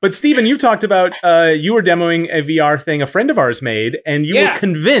 But Steven, you talked about you were demoing a VR thing a friend of ours made, and you were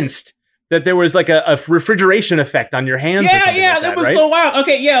convinced that there was like a refrigeration effect on your hands. That was so wild.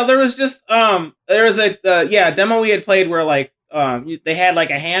 Okay, there was just there was a demo we had played where like they had like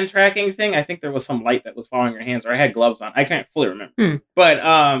a hand tracking thing. I think there was some light that was following your hands, or I had gloves on. I can't fully remember. But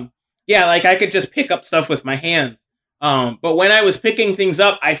like I could just pick up stuff with my hands. But when I was picking things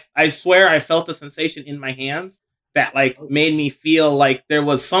up, I swear I felt a sensation in my hands that like made me feel like there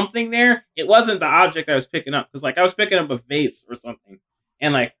was something there. It wasn't the object I was picking up, because like I was picking up a vase or something,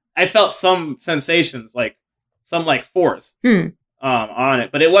 and like I felt some sensations, like some like force on it,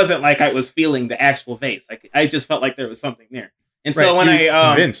 but it wasn't like I was feeling the actual vase. Like I just felt like there was something there. And so when I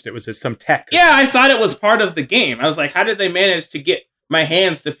convinced it was just some tech. Yeah, I thought it was part of the game. I was like, how did they manage to get my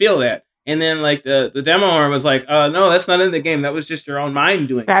hands to feel that? And then like the demoer was like, no, that's not in the game. That was just your own mind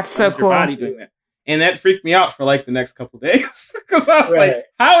doing that's that. So That was cool. your body doing that. And that freaked me out for like the next couple days, because I was like,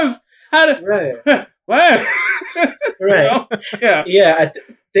 what? Right. Yeah. Yeah. I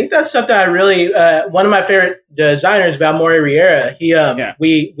think that's something I really, one of my favorite designers, Valmore Riera,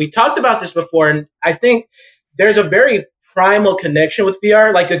 we talked about this before, and I think there's a very primal connection with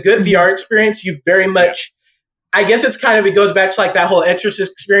VR. Like a good VR experience, you very much, I guess it goes back to like that whole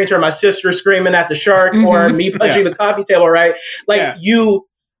Exorcist experience, or my sister screaming at the shark, or me punching the coffee table, right? Like you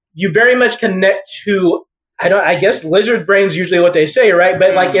very much connect to, I guess lizard brain's usually what they say, right?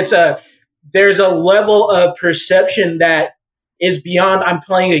 But like there's a level of perception that is beyond I'm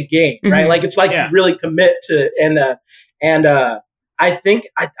playing a game, right? Like it's like you really commit to, and I think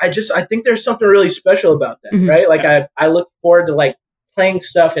I think there's something really special about that, right? Like I look forward to like playing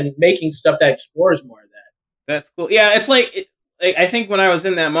stuff and making stuff that explores more of that. That's cool. Yeah, it's like I think when I was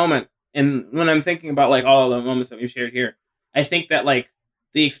in that moment, and when I'm thinking about like all the moments that we've shared here, I think that like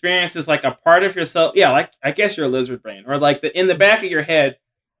the experience is like a part of yourself. Yeah, like I guess you're a lizard brain, or like in the back of your head,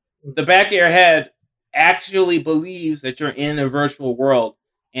 actually believes that you're in a virtual world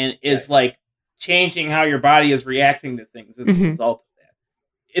and is like changing how your body is reacting to things as a result of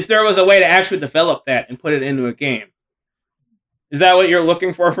that. if there was a way to actually develop that and put it into a game. Is that what you're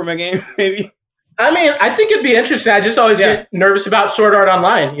looking for from a game, maybe? I mean, I think it'd be interesting. I just always get nervous about Sword Art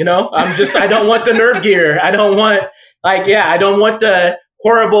Online, you know? I don't want the nerve gear. I don't want the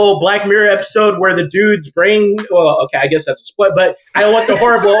horrible Black Mirror episode where the dude's brain, well, okay, I guess that's a split, but I don't want the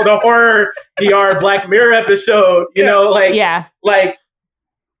horror VR Black Mirror episode, you know, like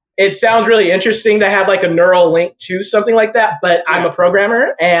it sounds really interesting to have like a neural link to something like that, but I'm a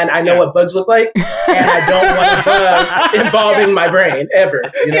programmer and I know what bugs look like, and I don't want a bug involving my brain ever.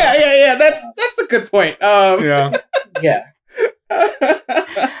 You know? Yeah. That's a good point.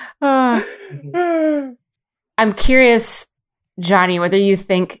 I'm curious, Johnny, whether you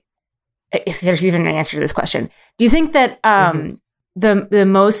think, if there's even an answer to this question, do you think that the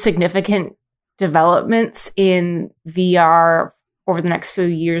most significant developments in VR over the next few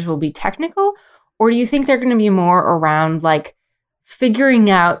years will be technical, or do you think they're going to be more around like figuring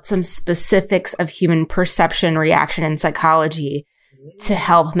out some specifics of human perception, reaction, and psychology to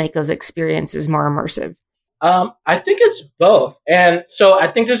help make those experiences more immersive? I think it's both. And so I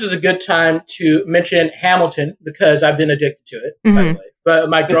think this is a good time to mention Hamilton because I've been addicted to it, by the way. But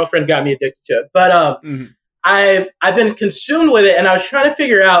my girlfriend got me addicted to it. But I've been consumed with it, and I was trying to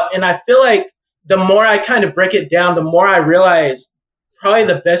figure out, and I feel like the more I kind of break it down, the more I realize probably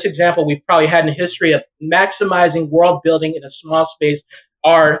the best example we've probably had in history of maximizing world building in a small space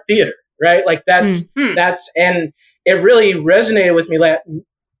are theater, right? Like that's, and it really resonated with me. Like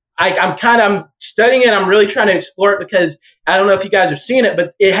I'm studying it. I'm really trying to explore it because I don't know if you guys have seen it,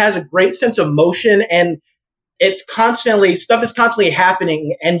 but it has a great sense of motion and stuff is constantly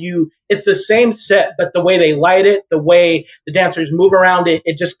happening, and it's the same set, but the way they light it, the way the dancers move around it,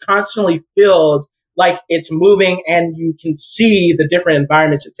 it just constantly feels like it's moving, and you can see the different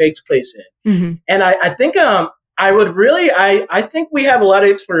environments it takes place in. And I think I think we have a lot of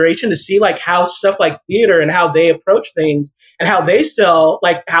exploration to see like how stuff like theater and how they approach things and how they sell,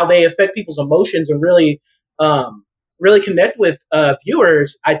 like how they affect people's emotions and really connect with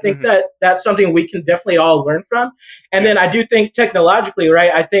viewers. I think that's something we can definitely all learn from. And then I do think technologically,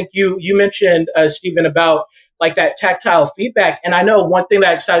 right? I think you mentioned, Stephen, about like that tactile feedback. And I know one thing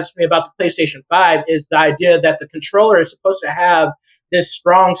that excites me about the PlayStation 5 is the idea that the controller is supposed to have this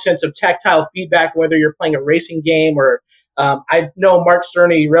strong sense of tactile feedback, whether you're playing a racing game or I know Mark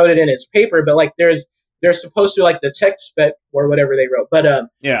Cerny wrote it in his paper, but like there's supposed to, like the tech spec or whatever they wrote. But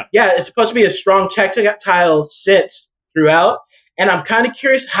it's supposed to be a strong tactile sense throughout. And I'm kind of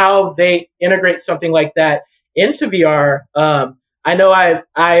curious how they integrate something like that into VR. I know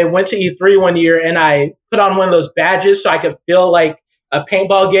I went to E3 one year and I put on one of those badges so I could feel like a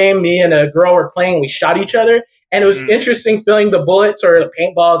paintball game. Me and a girl were playing, we shot each other. And it was interesting feeling the bullets or the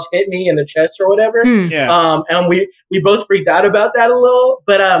paintballs hit me in the chest or whatever. And we both freaked out about that a little.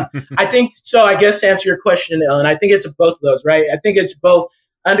 But I think, so I guess to answer your question, Ellen, I think it's both of those, right? I think it's both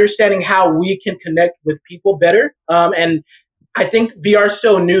understanding how we can connect with people better. And I think VR is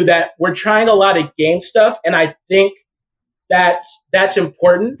so new that we're trying a lot of game stuff. And I think that's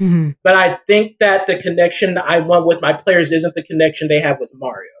important. But I think that the connection I want with my players isn't the connection they have with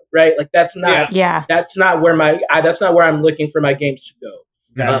Mario. Right, like that's not that's not where I'm looking for my games to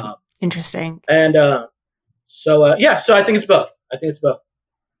go. Interesting. And so I think it's both.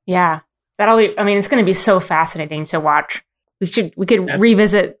 Yeah, it's going to be so fascinating to watch. We could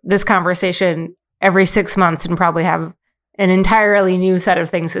revisit this conversation every 6 months and probably have an entirely new set of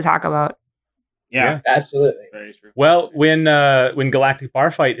things to talk about. Yeah, absolutely. Very true. Well, when Galactic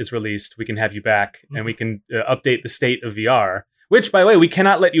Bar Fight is released, we can have you back and we can update the state of VR. Which, by the way, we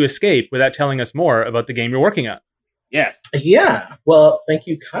cannot let you escape without telling us more about the game you're working on. Yes. Yeah. Well, thank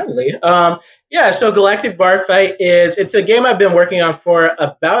you kindly. So Galactic Bar Fight it's a game I've been working on for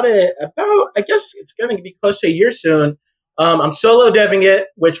about I guess it's going to be close to a year soon. I'm solo deving it,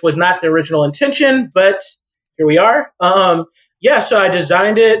 which was not the original intention, but here we are. So I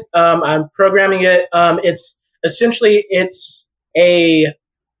designed it. I'm programming it. It's a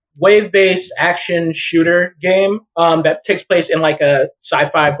wave-based action shooter game that takes place in like a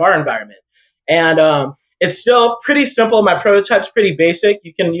sci-fi bar environment. And it's still pretty simple. My prototype's pretty basic.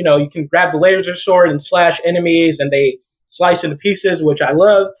 You can grab the laser sword and slash enemies and they slice into pieces, which I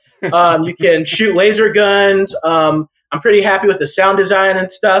love. You can shoot laser guns. I'm pretty happy with the sound design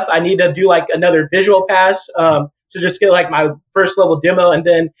and stuff. I need to do like another visual pass to just get like my first level demo. And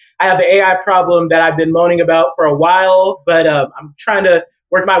then I have an AI problem that I've been moaning about for a while, but I'm trying to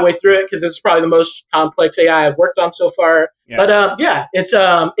work my way through it because this is probably the most complex AI I've worked on so far. Yeah. But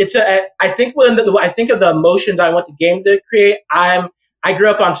I think when I think of the emotions I want the game to create, I grew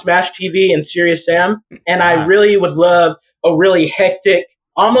up on Smash TV and Serious Sam, and I really would love a really hectic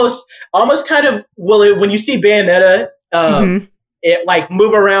almost kind of when you see Bayonetta, it like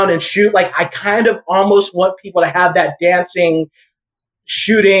move around and shoot. Like I kind of almost want people to have that dancing,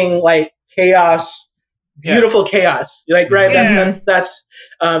 shooting, like chaos, beautiful chaos. Like right, that's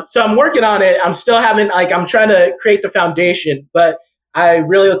so I'm working on it. I'm still having I'm trying to create the foundation, but I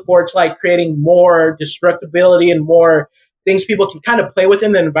really look forward to like creating more destructibility and more things people can kind of play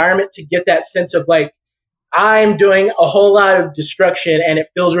within the environment to get that sense of like I'm doing a whole lot of destruction and it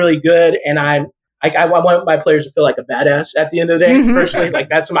feels really good, and I want my players to feel like a badass at the end of the day. Personally, like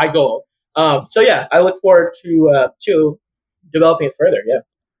that's my goal. So yeah, I look forward to developing it further. Yeah,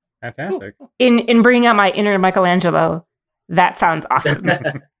 fantastic. In bringing out my inner Michelangelo, that sounds awesome,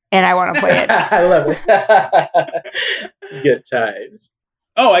 and I want to play it. I love it. Good times.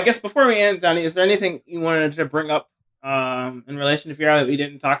 Oh, I guess before we end, Johnny, is there anything you wanted to bring up in relation to VR that we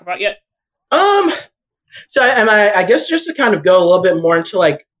didn't talk about yet? So I guess just to kind of go a little bit more into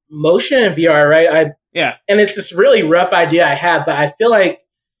like motion in VR, right? And it's this really rough idea I have, but I feel like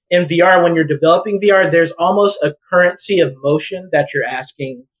in VR, when you're developing VR, there's almost a currency of motion that you're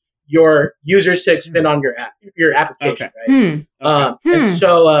asking your users to expend on your application, right? And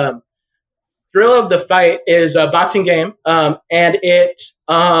so Thrill of the Fight is a boxing game, and it's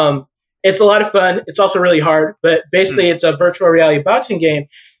a lot of fun. It's also really hard, but basically it's a virtual reality boxing game.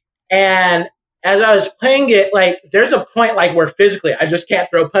 And as I was playing it, like there's a point like where physically I just can't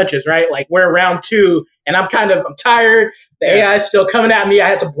throw punches, right? Like we're round 2 and I'm tired. The AI is still coming at me. I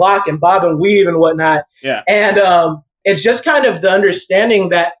have to block and bob and weave and whatnot. Yeah. And it's just kind of the understanding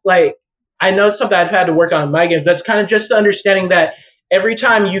that like, I know it's something I've had to work on in my games, but it's kind of just the understanding that every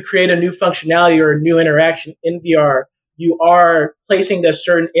time you create a new functionality or a new interaction in VR, you are placing this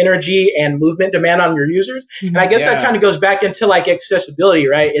certain energy and movement demand on your users. And I guess that kind of goes back into like accessibility,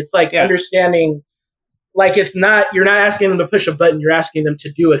 right? It's like understanding, like you're not asking them to push a button, you're asking them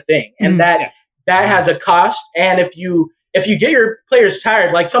to do a thing. And that has a cost. And if you get your players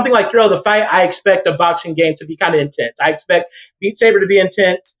tired, like something like Thrill of the Fight, I expect a boxing game to be kind of intense. I expect Beat Saber to be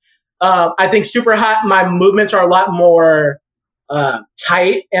intense. I think Super Hot, my movements are a lot more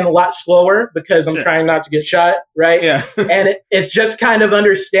tight and a lot slower because I'm trying not to get shot, right? Yeah. And it's just kind of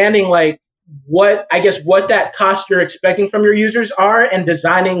understanding like what that cost you're expecting from your users are and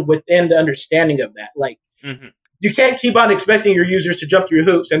designing within the understanding of that. Like you can't keep on expecting your users to jump through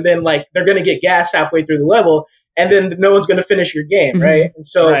hoops and then like they're going to get gassed halfway through the level and then no one's going to finish your game, right? And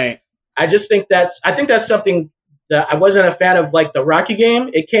so I just think that's something that I wasn't a fan of, like the Rocky game.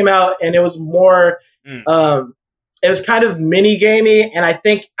 It came out and it was more it was kind of mini gamey, and I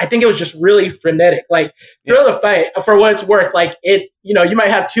think it was just really frenetic. Like Thrill of the Fight, for what it's worth, like it, you might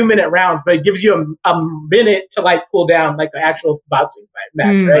have 2-minute rounds, but it gives you a minute to like cool down, like the actual boxing fight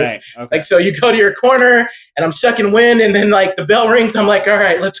match, right? Okay. Like so, you go to your corner, and I'm sucking wind, and then like the bell rings, I'm like, all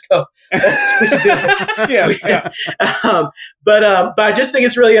right, let's go. We should do this. But I just think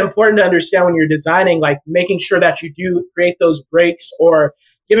it's really important to understand when you're designing, like making sure that you do create those breaks or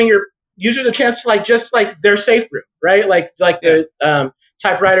giving your users a chance to like just like their safe room, right? Like the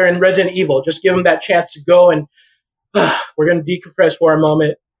typewriter in Resident Evil. Just give them that chance to go and we're going to decompress for a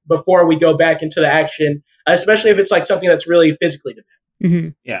moment before we go back into the action, especially if it's like something that's really physically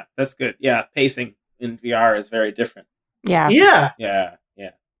demanding. Yeah, that's good. Yeah, pacing in VR is very different. Yeah.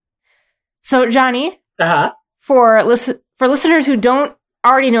 So Johnny, for listeners who don't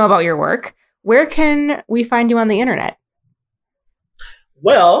already know about your work, where can we find you on the internet?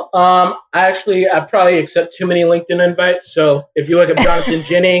 Well, I probably accept too many LinkedIn invites. So if you look at Jonathan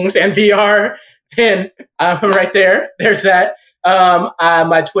Jennings and VR, then I'm right there. There's that.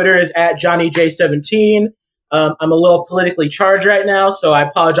 My Twitter is @JohnnyJ17. I'm a little politically charged right now, so I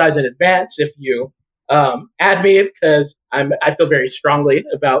apologize in advance if you add me because I feel very strongly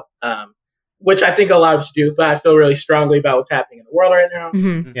about, which I think a lot of us do, but I feel really strongly about what's happening in the world right now.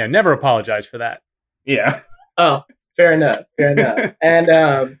 Yeah, never apologize for that. Yeah. Oh. Fair enough. And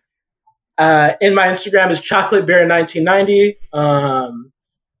in my Instagram is ChocolateBear1990.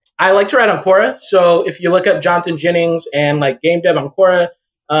 I like to write on Quora, so if you look up Jonathan Jennings and like game dev on Quora,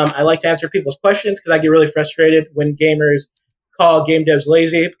 I like to answer people's questions because I get really frustrated when gamers call game devs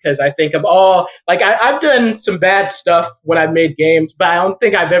lazy because I think of I've done some bad stuff when I've made games, but I don't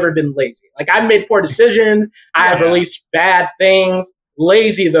think I've ever been lazy. Like I've made poor decisions, I've released bad things.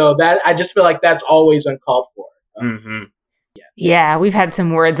 Lazy though, that I just feel like that's always uncalled for. Yeah, we've had some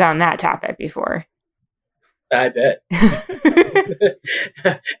words on that topic before. I bet.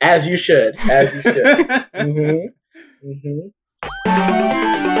 As you should.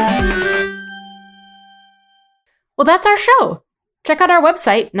 Well, that's our show. Check out our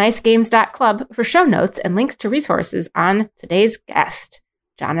website, nicegames.club, for show notes and links to resources on today's guest.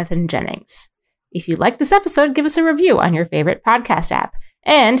 Jonathan Jennings. If you like this episode, give us a review on your favorite podcast app.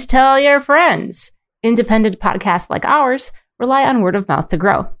 And tell your friends. Independent podcasts like ours rely on word of mouth to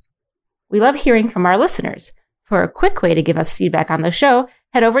grow. We love hearing from our listeners. For a quick way to give us feedback on the show,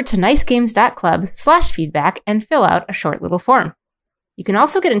 head over to nicegames.club/feedback and fill out a short little form. You can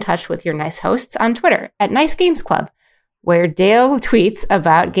also get in touch with your nice hosts on Twitter at Nice Games Club, where Dale tweets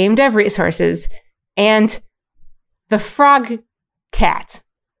about game dev resources and the frog cat.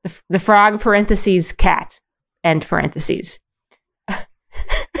 The frog parentheses cat end parentheses.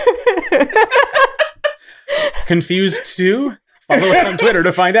 Confused too? Follow us on Twitter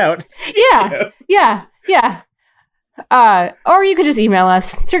to find out. Yeah. Or you could just email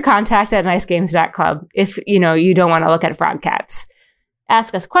us through contact@nicegames.club if you don't want to look at frog cats.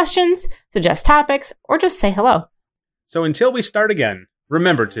 Ask us questions, suggest topics, or just say hello. So until we start again,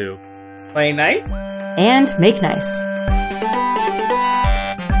 remember to play nice and make nice.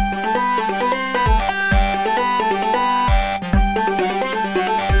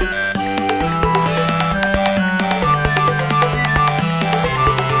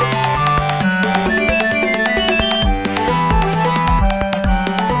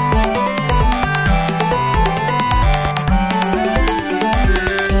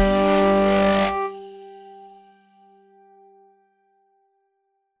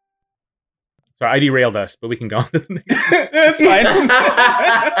 Sorry, I derailed us, but we can go on to the next. That's fine.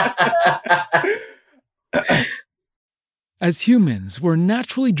 As humans, we're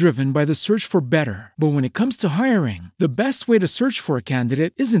naturally driven by the search for better. But when it comes to hiring, the best way to search for a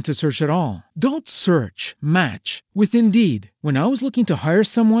candidate isn't to search at all. Don't search, match with Indeed. When I was looking to hire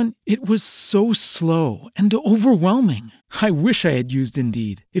someone, it was so slow and overwhelming. I wish I had used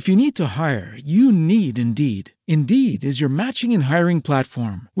Indeed. If you need to hire, you need Indeed. Indeed is your matching and hiring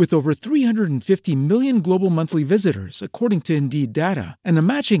platform with over 350 million global monthly visitors, according to Indeed data, and a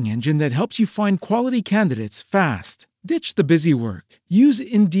matching engine that helps you find quality candidates fast. Ditch the busy work. Use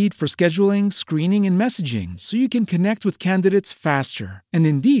Indeed for scheduling, screening, and messaging so you can connect with candidates faster. And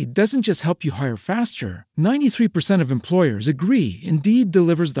Indeed doesn't just help you hire faster. 93% of employers agree Indeed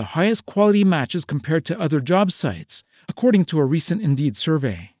delivers the highest quality matches compared to other job sites, according to a recent Indeed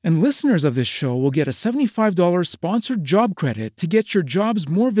survey. And listeners of this show will get a $75 sponsored job credit to get your jobs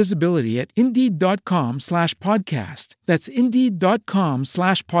more visibility at Indeed.com/podcast. That's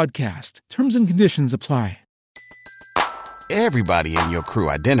Indeed.com/podcast. Terms and conditions apply. Everybody in your crew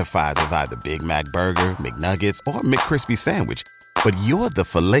identifies as either Big Mac Burger, McNuggets, or McCrispy Sandwich. But you're the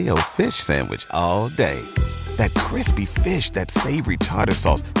Filet-O-Fish Sandwich all day. That crispy fish, that savory tartar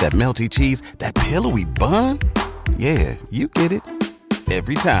sauce, that melty cheese, that pillowy bun. Yeah, you get it.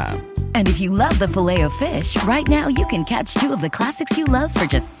 Every time. And if you love the Filet-O-Fish, right now you can catch two of the classics you love for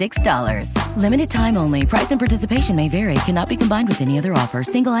just $6. Limited time only. Price and participation may vary. Cannot be combined with any other offer.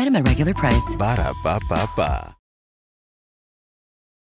 Single item at regular price. Ba-da-ba-ba-ba.